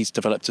so he's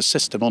developed a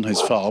system on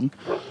his farm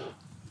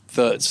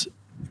that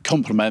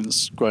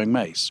complements growing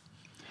maize.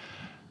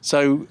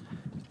 So,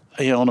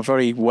 on a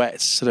very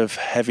wet, sort of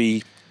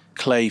heavy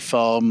clay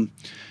farm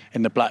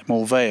in the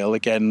Blackmore Vale,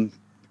 again,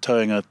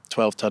 towing a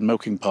 12-ton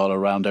milking pile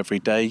around every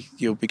day,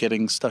 you'll be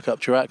getting stuck up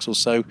to your axles.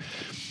 So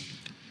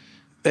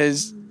I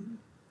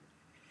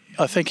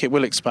think it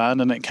will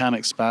expand, and it can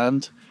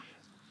expand.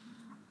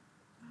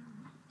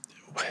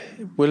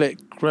 Will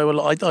it grow a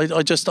lot?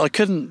 I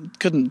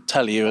couldn't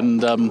tell you,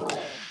 and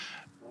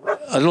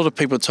a lot of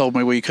people told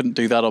me, well, you couldn't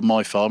do that on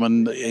my farm,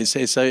 and it's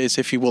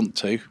if you want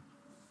to,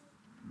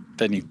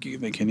 then you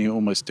can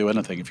almost do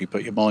anything if you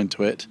put your mind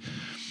to it.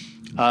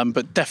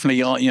 But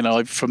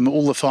definitely, from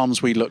all the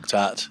farms we looked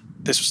at,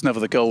 this was never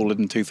the goal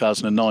in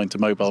 2009 to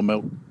mobile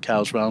milk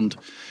cows around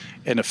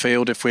in a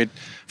field. If we'd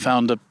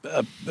found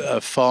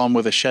a farm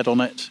with a shed on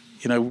it,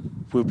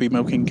 we'll be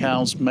milking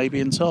cows maybe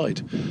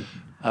inside,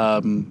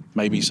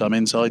 maybe some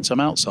inside, some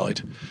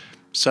outside.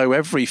 So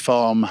every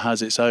farm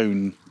has its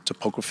own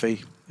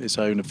topography, its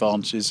own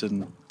advantages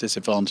and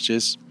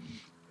disadvantages.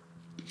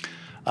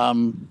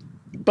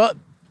 But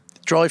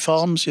dry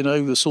farms,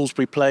 the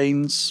Salisbury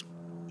Plains,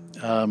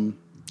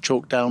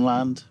 chalk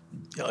downland,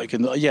 I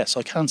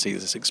can see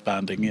this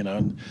expanding,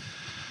 and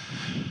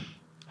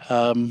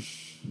no,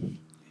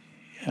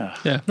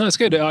 it's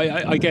good.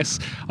 I guess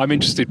I'm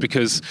interested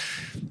because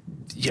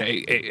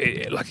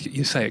it, like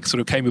you say, it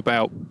sort of came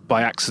about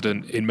by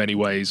accident in many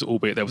ways,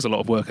 albeit there was a lot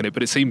of work in it.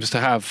 But it seems to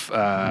have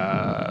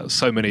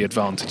so many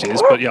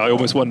advantages. But I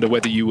almost wonder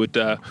whether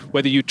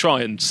you'd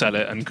try and sell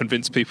it and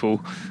convince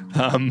people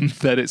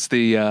that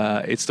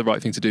it's the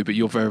right thing to do. But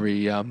you're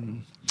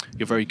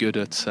very good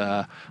at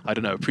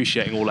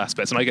appreciating all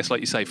aspects. And I guess,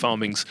 like you say,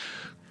 farming's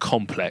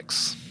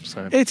complex.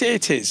 So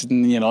it is,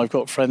 and I've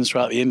got friends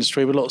throughout the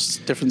industry with lots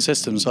of different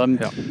systems. I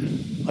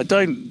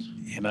don't.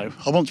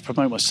 I want to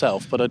promote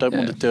myself, but I don't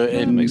want to do it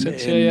in. Makes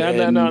sense.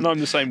 And I'm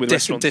the same with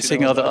restaurants.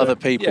 Dissing other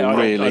people,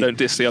 really. I don't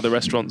diss the other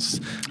restaurants.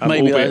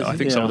 Maybe I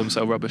think some of them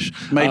sell rubbish.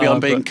 Maybe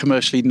I'm being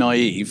commercially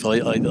naive.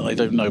 I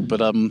don't know,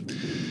 but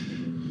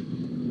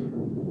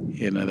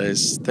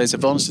there's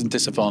advantages and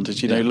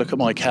disadvantages. Look at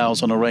my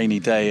cows on a rainy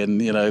day, and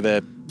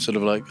they're sort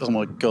of like, oh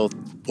my God,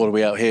 what are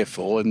we out here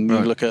for? And you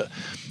look at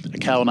a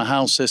cow on a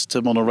house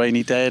system on a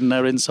rainy day, and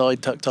they're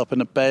inside tucked up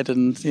in a bed,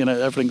 and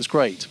everything's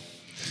great.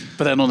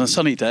 But then on a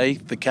sunny day,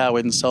 the cow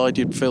inside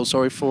you'd feel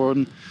sorry for,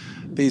 and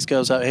these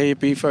girls out here you'd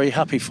be very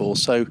happy for.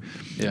 So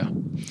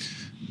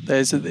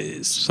there's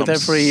with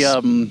every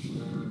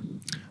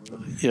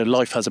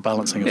life has a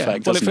balancing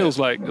effect. Well, it feels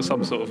like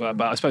some sort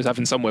of, I suppose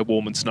having somewhere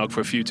warm and snug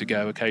for a few to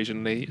go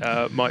occasionally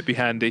might be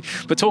handy.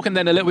 But talking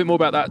then a little bit more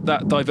about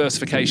that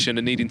diversification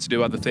and needing to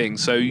do other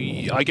things. So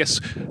I guess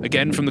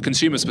again from the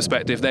consumer's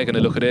perspective, they're going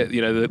to look at it.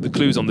 The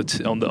clues in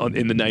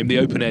the name, the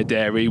open air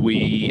dairy.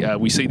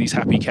 We see these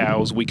happy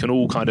cows. We can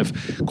all kind of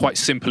quite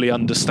simply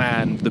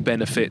understand the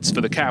benefits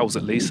for the cows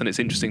at least, and it's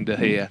interesting to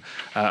hear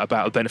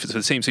about the benefits for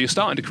the team. So you're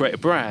starting to create a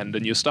brand,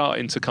 and you're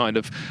starting to kind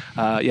of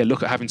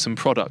look at having some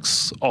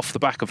products off the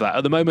back of that.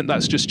 At the moment,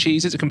 that's just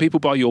cheese. Can people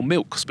buy your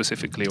milk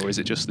specifically, or is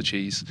it just the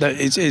cheese? No,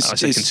 it's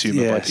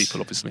consumer by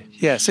people, obviously.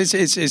 Yes,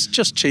 it's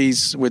just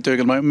cheese we're doing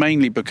at the moment,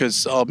 mainly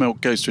because our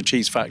milk goes to a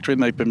cheese factory,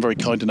 and they've been very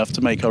kind enough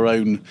to make our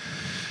own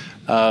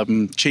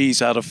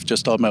cheese out of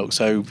just our milk.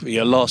 So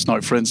last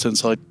night, for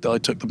instance, I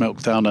took the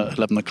milk down at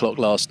 11 o'clock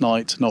last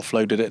night and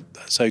offloaded it.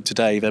 So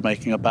today they're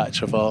making a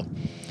batch of our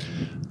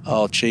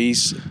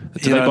cheese.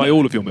 Do they buy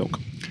all of your milk?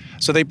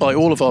 So they buy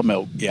all of our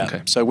milk, yeah.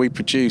 Okay. So we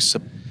produce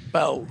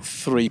about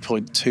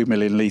 3.2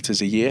 million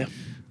litres a year.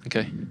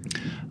 Okay.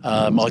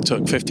 I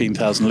took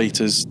 15,000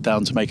 litres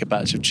down to make a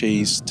batch of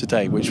cheese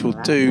today, which will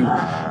do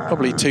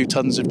probably 2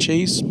 tons of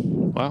cheese.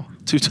 Wow,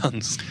 2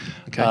 tons.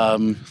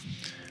 Okay.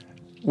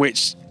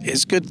 Which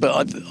is good,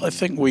 but I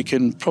think we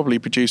can probably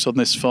produce on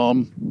this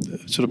farm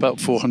sort of about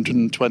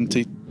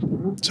 420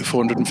 to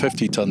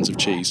 450 tons of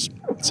cheese.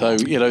 So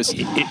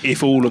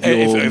if all of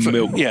your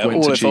milk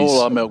went to cheese.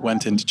 All our milk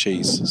went into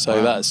cheese.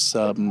 So that's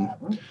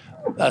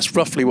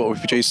roughly what we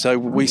produced. So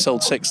we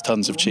sold 6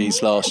 tons of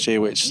cheese last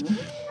year, which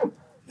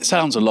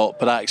sounds a lot,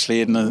 but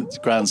actually in the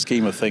grand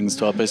scheme of things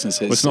to our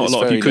businesses, it's not a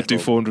lot. If you could little.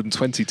 Do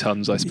 420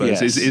 tons, I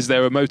suppose. Yes. Is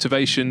there a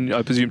motivation?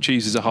 I presume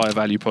cheese is a higher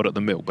value product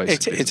than milk,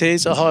 basically. It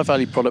is a higher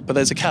value product, but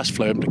there's a cash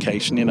flow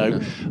implication.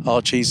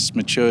 Our cheese is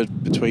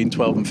matured between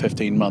 12 and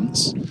 15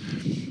 months.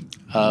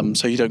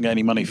 So you don't get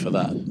any money for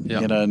that.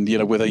 Yeah. And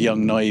with a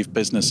young, naive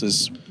business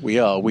as we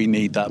are, we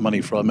need that money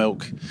for our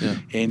milk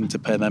in to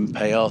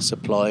pay our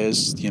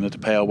suppliers, to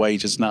pay our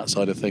wages and that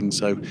side of things.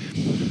 So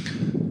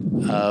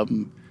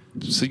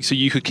So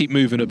you could keep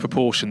moving a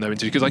proportion though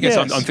into, because I guess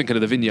Yes. I'm thinking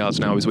of the vineyards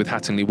now. I was with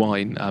Hattingley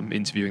Wine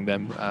interviewing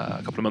them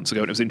a couple of months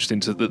ago, and it was interesting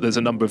that there's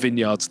a number of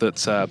vineyards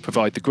that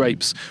provide the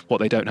grapes. What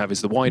they don't have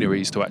is the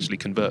wineries to actually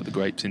convert the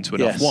grapes into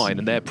enough Yes. wine,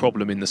 and their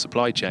problem in the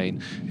supply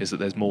chain is that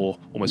there's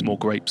almost more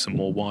grapes and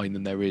more wine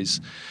than there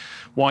is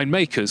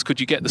winemakers. Could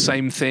you get the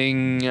same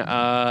thing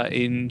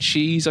in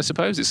cheese? I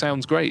suppose it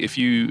sounds great if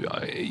you,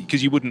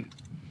 because you wouldn't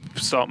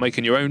start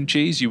making your own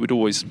cheese, you would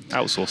always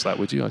outsource that,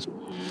 would you?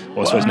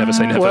 Well, I suppose never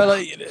say never.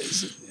 Well,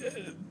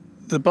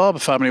 the Barber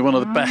family are one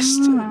of the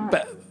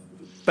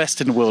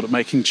best in the world at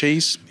making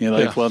cheese.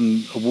 They've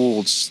won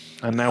awards.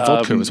 And now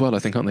vodka as well, I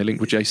think, aren't they?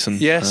 Linked with Jason.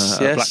 Yes.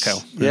 Black Cow.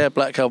 Yeah,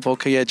 Black Cow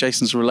vodka. Yeah,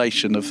 Jason's a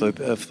relation of the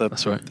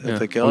That's right. of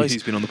the guys.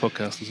 He's been on the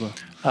podcast as well.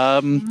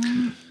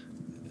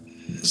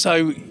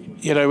 So,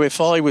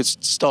 if I was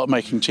to start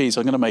making cheese,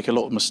 I'm going to make a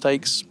lot of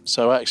mistakes.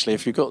 So actually,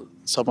 if you've got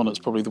someone that's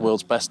probably the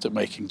world's best at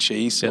making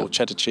cheese, or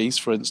cheddar cheese,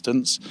 for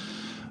instance,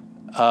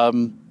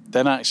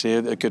 then actually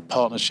a good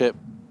partnership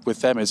with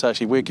them is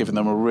actually we're giving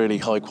them a really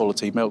high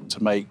quality milk to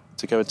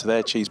go into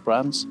their cheese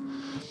brands.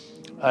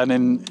 And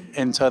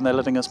in turn, they're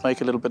letting us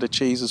make a little bit of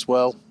cheese as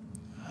well,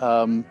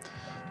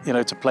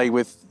 to play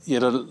with,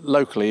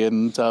 locally.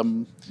 And,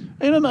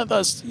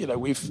 that's,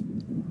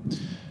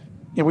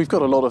 we've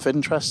got a lot of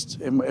interest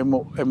in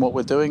what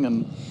we're doing,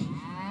 and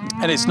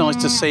it's nice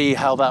to see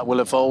how that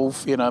will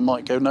evolve. It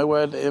might go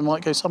nowhere, it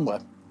might go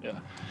somewhere. Yeah.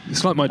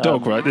 It's like my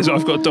dog, right?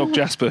 I've got a dog,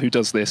 Jasper, who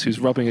does this, who's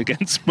rubbing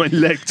against my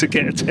leg to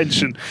get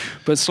attention,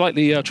 but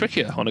slightly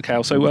trickier on a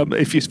cow. So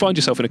if you find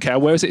yourself in a cow,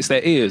 where is it? It's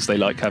their ears they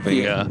like having.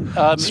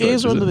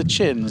 Ears are under the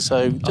chin,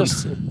 so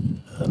just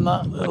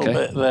that little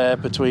bit there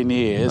between the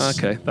ears.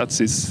 Okay, that's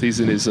he's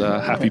in his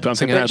happy bump. I'm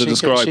thinking how to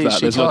describe that.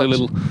 There's like a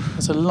little...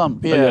 It's a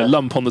lump, yeah. A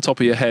lump on the top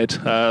of your head,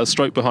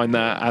 stroke behind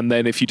that, and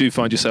then if you do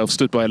find yourself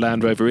stood by a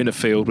Land Rover in a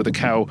field with a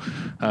cow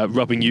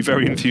rubbing you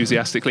very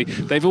enthusiastically,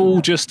 they've all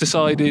just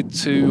decided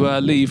to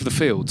leave the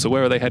field. So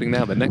where are they heading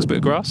now then? Next bit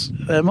of grass?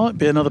 There might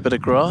be another bit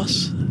of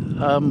grass.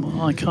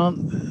 I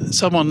can't...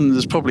 Someone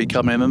has probably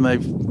come in and they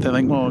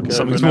think, well, I'll go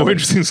something's more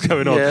interesting's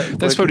going on. Yeah,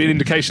 that's probably an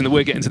indication that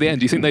we're getting to the end.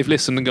 Do you think they've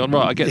listened and gone,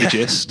 right, I get the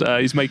gist,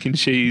 he's making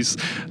cheese,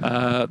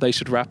 they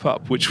should wrap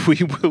up, which we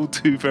will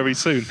do very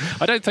soon.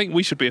 I don't think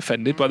we should be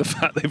offended by the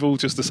fact they've all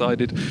just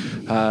decided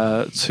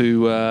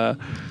to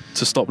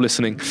stop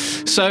listening.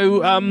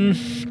 So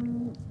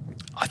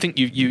I think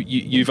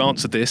you've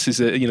answered this. Is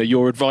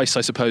your advice,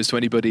 I suppose, to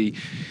anybody,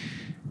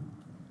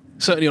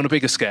 certainly on a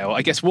bigger scale.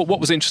 I guess what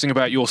was interesting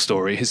about your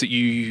story is that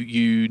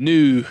you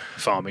knew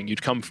farming,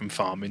 you'd come from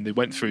farming, they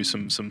went through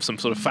some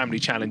sort of family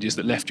challenges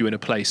that left you in a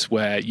place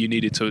where you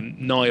needed to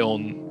nigh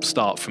on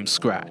start from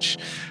scratch.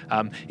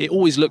 It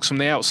always looks from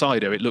the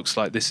outsider, it looks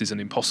like this is an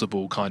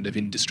impossible kind of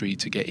industry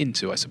to get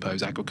into, I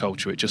suppose,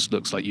 agriculture. It just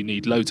looks like you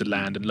need loads of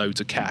land and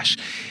loads of cash.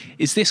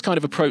 Is this kind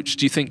of approach,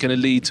 do you think, going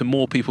to lead to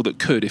more people that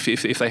could,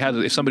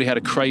 if somebody had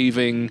a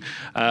craving,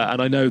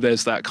 and I know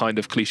there's that kind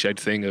of cliched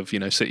thing of,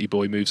 city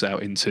boy moves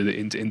out into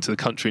the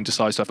country and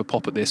decides to have a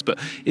pop at this, but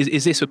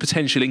is this a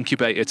potential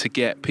incubator to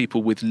get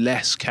people with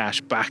less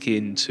cash back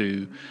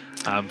into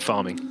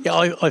farming?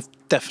 Yeah, I've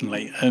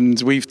definitely,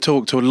 and we've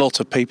talked to a lot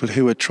of people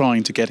who are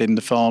trying to get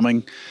into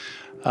farming.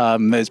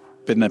 There's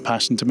been their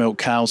passion to milk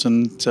cows,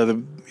 and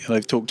so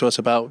they've talked to us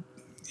about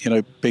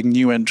being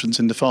new entrants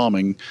into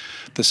farming.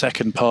 The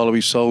second parlour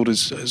we've sold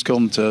has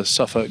gone to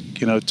Suffolk,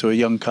 to a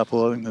young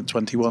couple, I think they're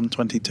 21,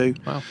 22.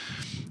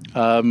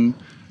 Wow.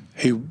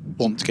 Who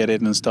want to get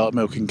in and start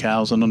milking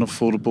cows on an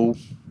affordable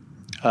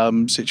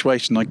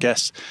situation. I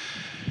guess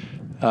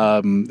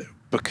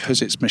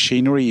because it's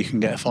machinery, you can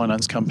get a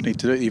finance company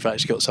to do it. You've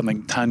actually got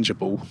something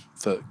tangible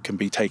that can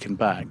be taken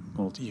back,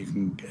 or you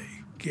can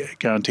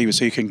guarantee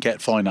so you can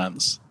get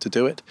finance to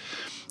do it.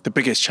 The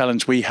biggest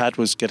challenge we had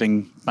was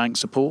getting bank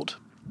support.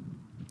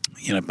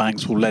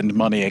 Banks will lend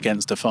money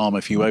against a farm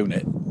if you own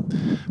it.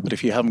 But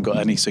if you haven't got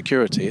any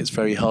security, it's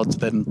very hard to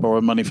then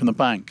borrow money from the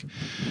bank,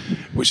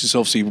 which is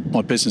obviously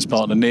my business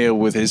partner, Neil,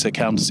 with his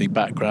accountancy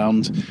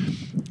background.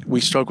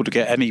 We struggled to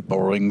get any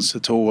borrowings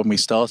at all when we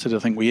started. I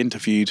think we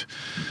interviewed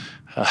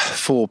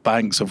 4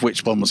 banks of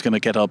which one was going to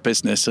get our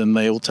business, and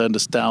they all turned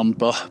us down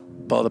by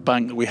the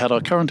bank that we had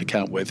our current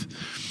account with.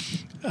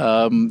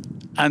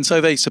 And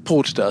so they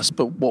supported us,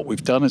 but what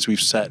we've done is we've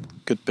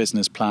set good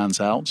business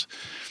plans out.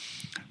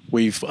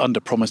 We've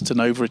under-promised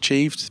and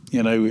overachieved,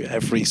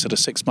 every sort of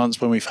 6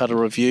 months when we've had a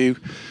review.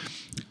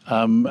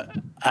 And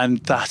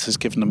that has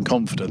given them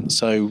confidence.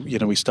 So,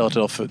 we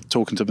started off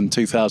talking to them in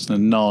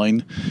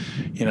 2009.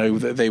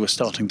 They were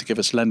starting to give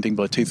us lending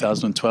by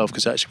 2012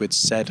 because actually we'd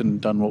said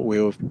and done what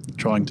we were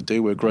trying to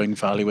do. We're growing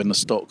value in the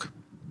stock.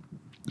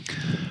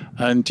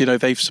 And,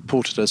 they've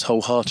supported us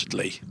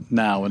wholeheartedly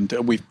now, and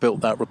we've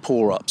built that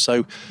rapport up.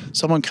 So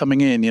someone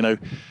coming in,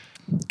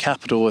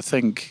 capital, I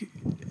think,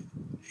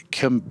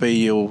 can be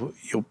your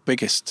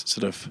biggest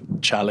sort of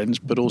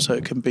challenge, but also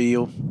it can be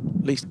your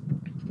least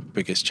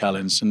biggest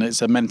challenge, and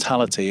it's a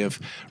mentality of,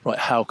 right,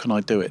 how can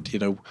I do it?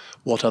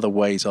 What other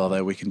ways are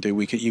there we can do?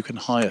 You can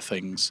hire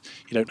things.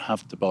 You don't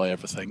have to buy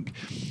everything.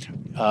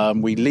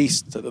 We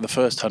leased the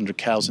first 100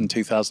 cows in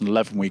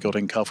 2011. We got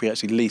in Calf. We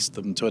actually leased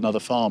them to another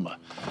farmer.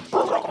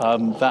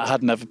 That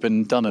had never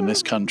been done in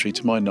this country,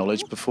 to my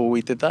knowledge, before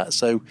we did that.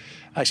 So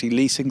actually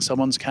leasing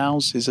someone's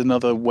cows is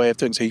another way of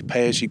doing it. So you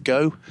pay as you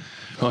go.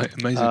 Right,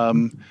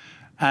 amazing.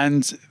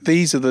 And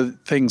these are the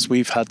things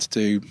we've had to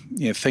do,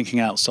 thinking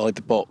outside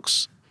the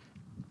box.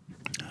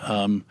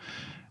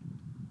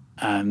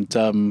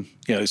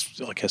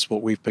 It's, I guess,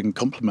 what we've been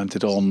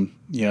complimented on,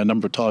 a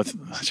number of times.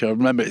 Actually, I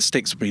remember, it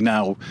sticks with me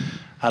now.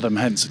 Adam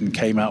Henson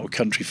came out with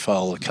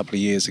Countryfile a couple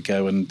of years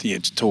ago, and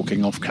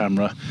talking off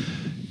camera,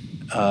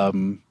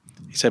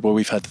 he said, well,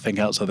 we've had to think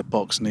outside the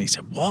box. And he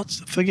said, what?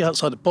 Thinking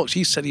outside the box?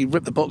 You said he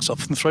ripped the box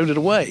off and thrown it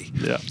away.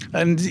 Yeah.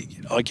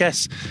 And I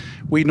guess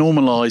we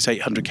normalise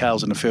 800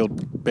 cows in a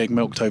field being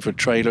milked over a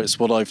trailer. It's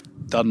what I've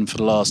done for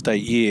the last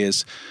 8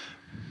 years.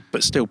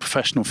 But still,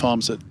 professional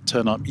farms that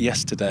turn up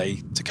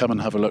yesterday to come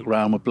and have a look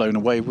round were blown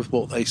away with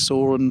what they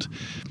saw. And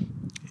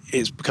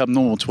it's become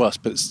normal to us,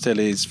 but it still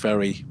is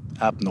very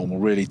abnormal,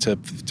 really, to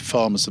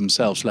farmers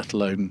themselves, let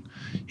alone,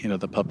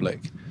 the public.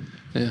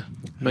 Yeah,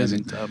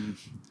 amazing. And,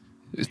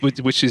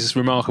 which is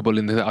remarkable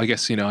in that, I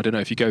guess, I don't know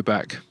if you go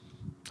back,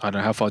 I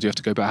don't know how far do you have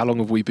to go back. How long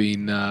have we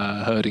been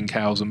herding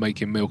cows and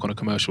making milk on a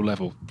commercial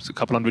level? Is it a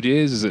couple hundred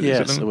years? Is it?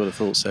 Yes, I would have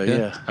thought so,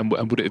 yeah. And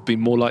would it have been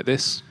more like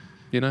this,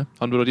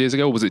 100 odd years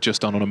ago? Or was it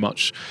just done on I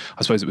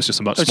suppose it was just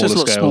a much smaller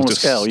scale? Just a smaller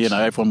scale,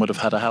 everyone would have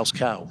had a house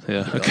cow.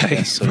 Yeah, okay.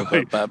 Guess,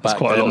 right. It's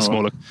quite a lot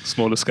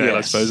smaller scale, yes.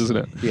 I suppose, isn't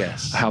it?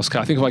 Yes. A house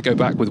cow. I think if I go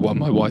back with one,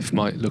 my wife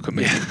might look at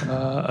me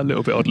a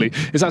little bit oddly.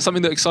 Is that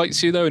something that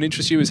excites you, though, and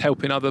interests you, is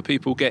helping other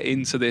people get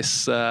into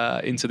this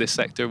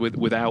sector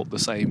without the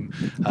same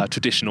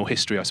traditional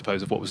history, I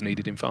suppose, of what was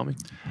needed in farming?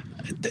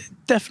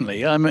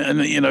 Definitely.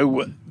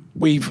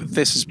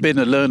 This has been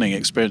a learning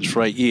experience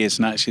for 8 years,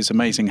 and actually it's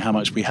amazing how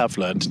much we have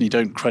learned, and you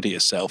don't credit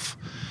yourself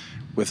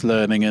with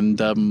learning.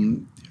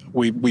 And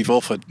we've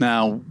offered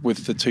now,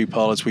 with the 2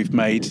 parlours we've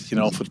made,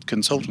 offered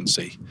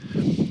consultancy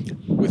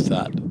with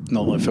that.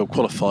 Not that I feel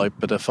qualified,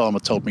 but a farmer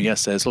told me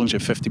yesterday, as long as you're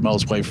 50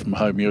 miles away from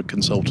home, you're a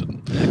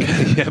consultant.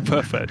 Okay, yeah,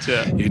 perfect,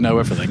 yeah. You know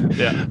everything.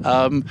 Yeah.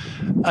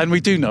 And we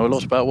do know a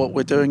lot about what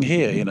we're doing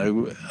here,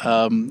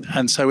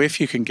 and so if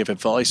you can give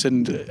advice,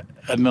 and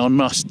I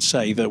must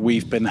say that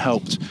we've been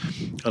helped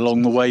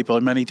along the way by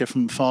many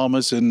different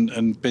farmers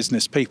and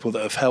business people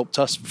that have helped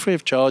us free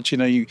of charge.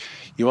 You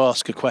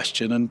ask a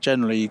question and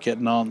generally you get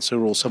an answer,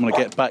 or someone will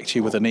get back to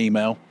you with an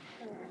email.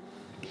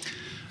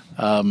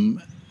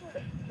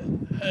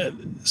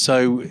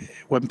 So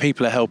when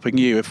people are helping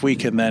you, if we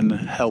can then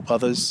help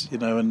others,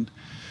 and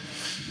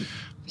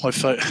my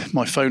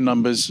phone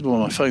numbers,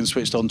 my phone's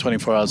switched on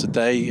 24 hours a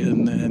day,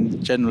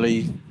 and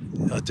generally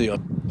I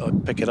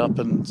pick it up,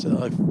 and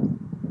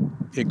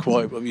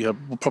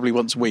probably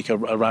once a week a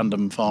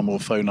random farmer will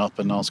phone up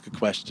and ask a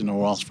question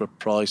or ask for a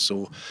price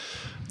or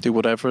do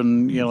whatever,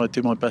 and I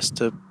do my best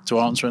to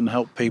answer and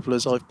help people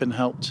as I've been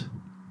helped.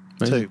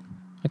 Amazing. Too.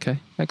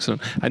 Okay,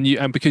 excellent.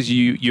 And because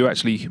you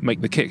actually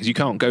make the kit, because you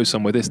can't go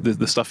somewhere,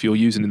 the stuff you're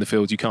using in the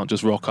field, you can't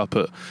just rock up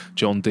at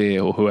John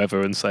Deere or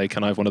whoever and say,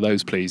 can I have one of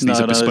those, please? These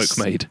are bespoke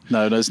made.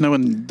 No, there's no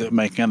one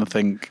making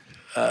anything.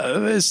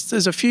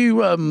 There's a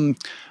few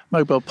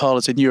mobile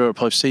parlours in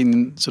Europe I've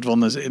seen sort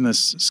of in the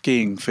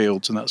skiing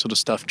fields and that sort of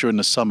stuff. During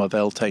the summer,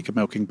 they'll take a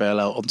milking bale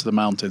out onto the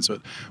mountains,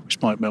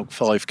 which might milk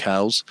 5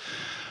 cows.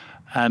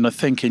 And I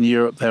think in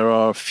Europe there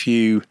are a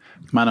few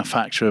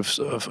manufacturers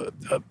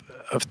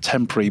of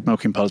temporary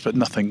milking parlours, but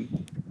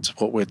nothing to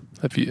what we're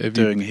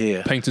doing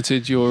here.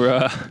 Patented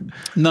your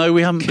No,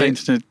 we haven't kit?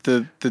 patented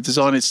the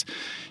design. It's,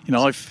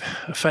 I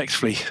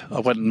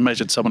went and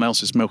measured someone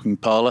else's milking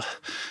parlour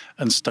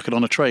and stuck it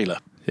on a trailer.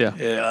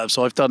 Yeah.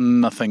 So I've done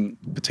nothing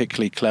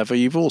particularly clever.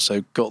 You've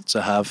also got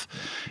to have,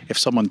 if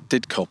someone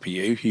did copy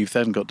you, you've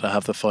then got to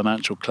have the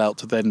financial clout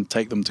to then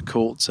take them to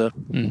court to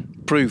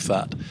prove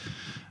that.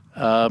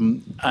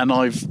 And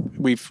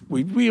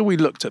we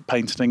looked at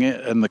patenting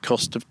it and the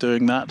cost of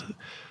doing that,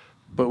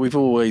 but we've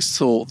always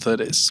thought that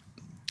it's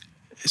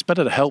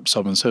better to help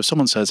someone. So if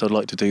someone says, I'd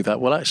like to do that,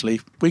 well,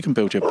 actually, we can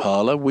build you a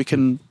parlour. We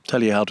can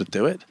tell you how to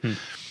do it.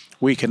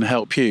 We can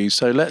help you.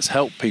 So let's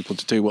help people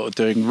to do what we're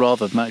doing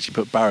rather than actually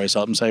put barriers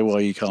up and say, well,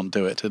 you can't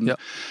do it. And,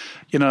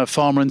 a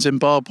farmer in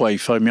Zimbabwe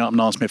phoned me up and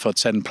asked me if I'd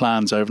send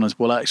plans over. And I said,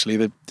 well,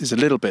 actually, it's a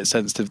little bit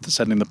sensitive to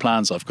sending the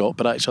plans I've got,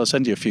 but actually I'll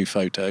send you a few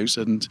photos.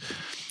 And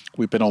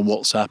we've been on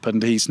WhatsApp,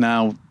 and he's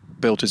now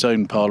built his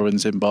own parlour in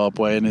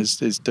Zimbabwe and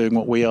is doing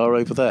what we are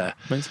over there.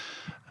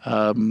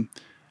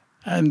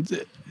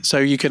 And so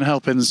you can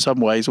help in some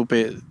ways,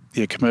 albeit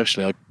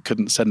commercially I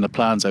couldn't send the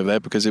plans over there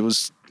because it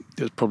was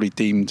probably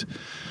deemed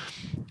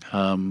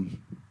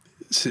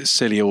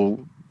silly or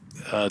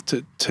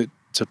to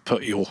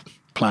put your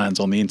plans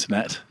on the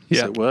internet, as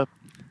it were.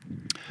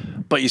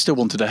 But you still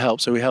wanted to help,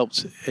 so we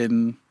helped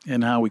in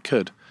how we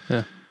could.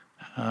 Yeah.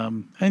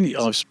 And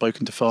I've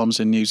spoken to farms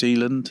in New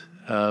Zealand,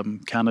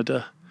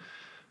 Canada,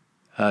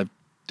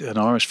 an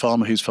Irish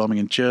farmer who's farming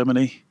in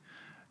Germany.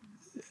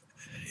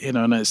 You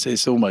know, and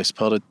it's almost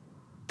part of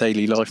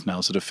daily life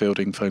now, sort of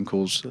fielding phone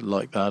calls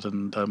like that,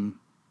 and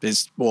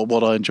it's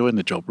what I enjoy in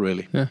the job,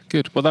 really. Yeah,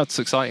 good. Well, that's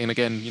exciting.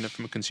 Again, you know,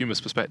 from a consumer's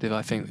perspective,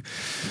 I think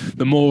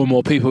the more and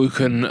more people who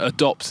can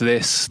adopt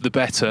this, the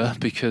better.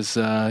 Because,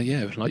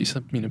 like you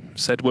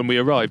said when we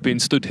arrived, being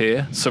stood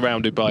here,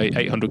 surrounded by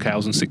 800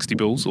 cows and 60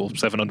 bulls, or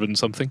 700 and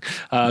something,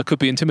 could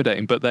be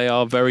intimidating. But they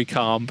are very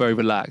calm, very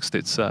relaxed.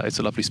 It's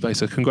a lovely space.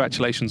 So,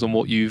 congratulations on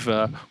what you've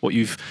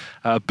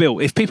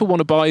built. If people want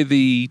to buy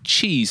the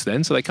cheese,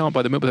 then, so they can't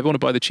buy the milk, but they want to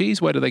buy the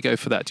cheese, where do they go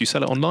for that? Do you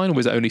sell it online, or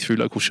is it only through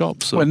local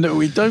shops? Well, no,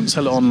 we don't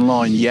sell it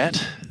online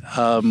yet.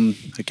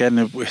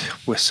 Again,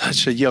 we're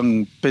such a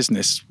young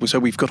business, so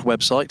we've got a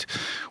website.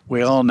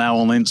 We are now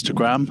on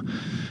Instagram,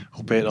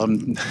 albeit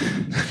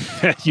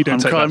you don't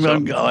take that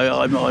shot.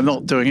 I'm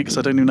not doing it because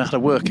I don't even know how to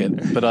work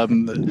it, but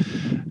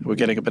we're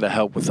getting a bit of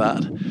help with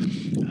that.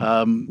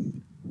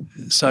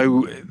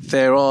 So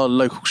there are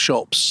local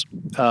shops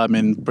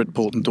in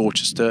Bridport and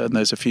Dorchester, and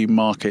there's a few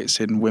markets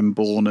in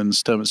Wimborne and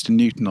Sturminster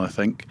Newton, I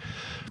think,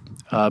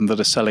 that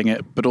are selling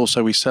it. But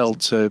also we sell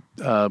to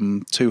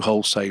two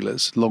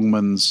wholesalers,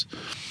 Longmans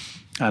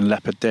and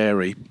Leopard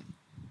Dairy,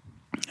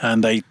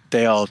 and they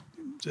are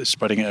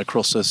spreading it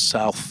across the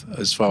south,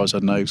 as far as I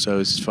know, so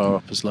as far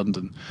up as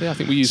London. Yeah, I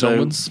think we use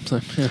Longmans. So,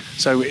 yeah.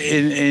 So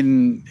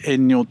in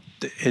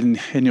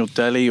your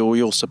deli or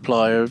your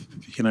supplier,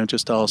 you know,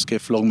 just ask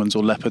if Longmans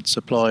or Leopard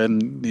supply,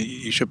 and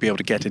you should be able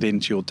to get it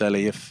into your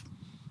deli if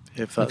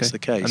that's the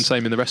case. And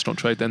same in the restaurant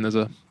trade, then there's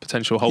a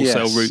potential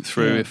wholesale route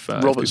through. If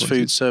Roberts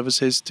Food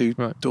Services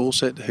to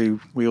Dorset,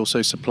 who we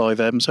also supply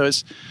them. So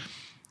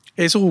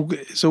it's all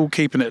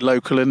keeping it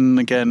local. And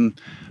again,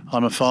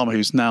 I'm a farmer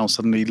who's now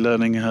suddenly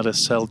learning how to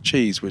sell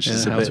cheese, which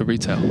is how to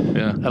retail.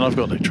 Yeah, and I've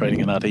got no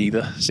training in that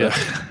either. So.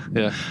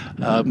 Yeah.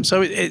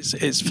 So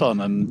it's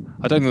fun, and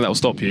I don't think that will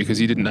stop you, because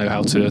you didn't know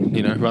how to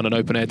run an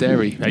open air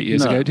dairy 8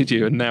 years ago, did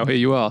you? And now here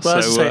you are.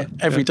 Well, so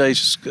every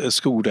day's a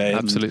school day.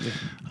 Absolutely.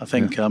 I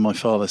think my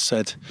father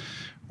said,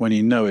 when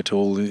you know it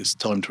all, it's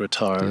time to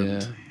retire.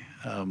 Yeah.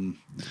 And,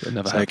 it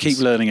never so happens.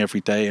 Keep learning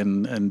every day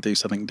and do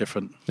something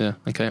different. Yeah.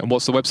 Okay. And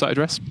what's the website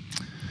address?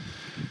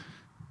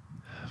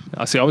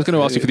 I see. I was going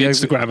to ask you for the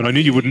Instagram, and I knew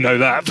you wouldn't know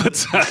that.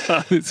 But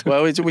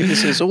well, it's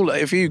all.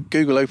 If you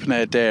Google open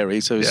air dairy,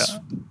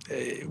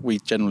 we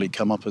generally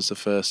come up as the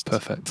first.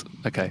 Perfect.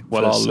 Okay.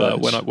 Well, I'll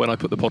when I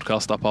put the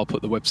podcast up, I'll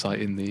put the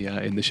website in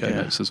the show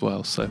notes as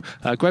well. So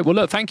great. Well,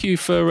 look, thank you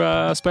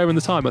for sparing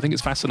the time. I think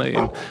it's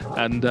fascinating,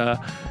 and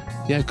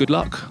good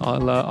luck.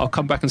 I'll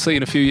come back and see you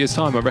in a few years'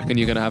 time. I reckon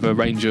you're going to have a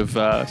range of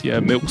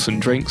milks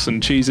and drinks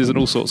and cheeses and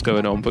all sorts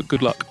going on. But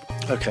good luck.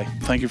 Okay.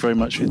 Thank you very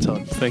much for your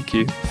time. Thank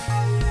you.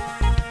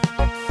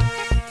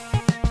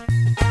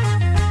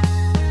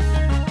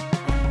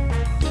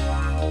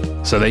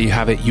 So there you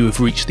have it. You have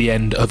reached the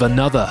end of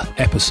another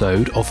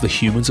episode of the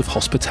Humans of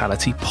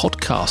Hospitality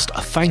podcast.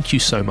 Thank you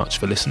so much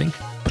for listening.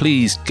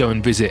 Please go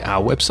and visit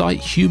our website,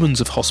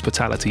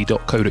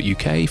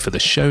 humansofhospitality.co.uk, for the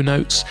show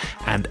notes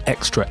and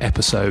extra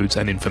episodes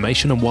and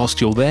information. And whilst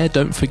you're there,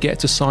 don't forget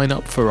to sign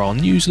up for our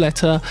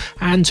newsletter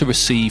and to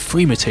receive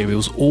free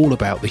materials all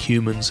about the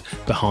humans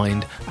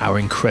behind our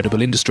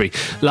incredible industry.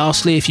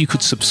 Lastly, if you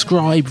could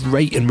subscribe,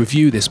 rate and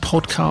review this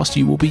podcast,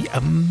 you will be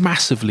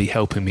massively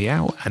helping me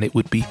out, and it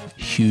would be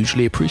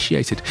hugely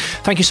appreciated.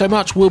 Thank you so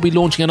much. We'll be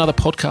launching another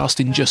podcast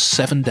in just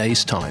 7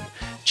 days' time.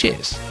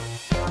 Cheers.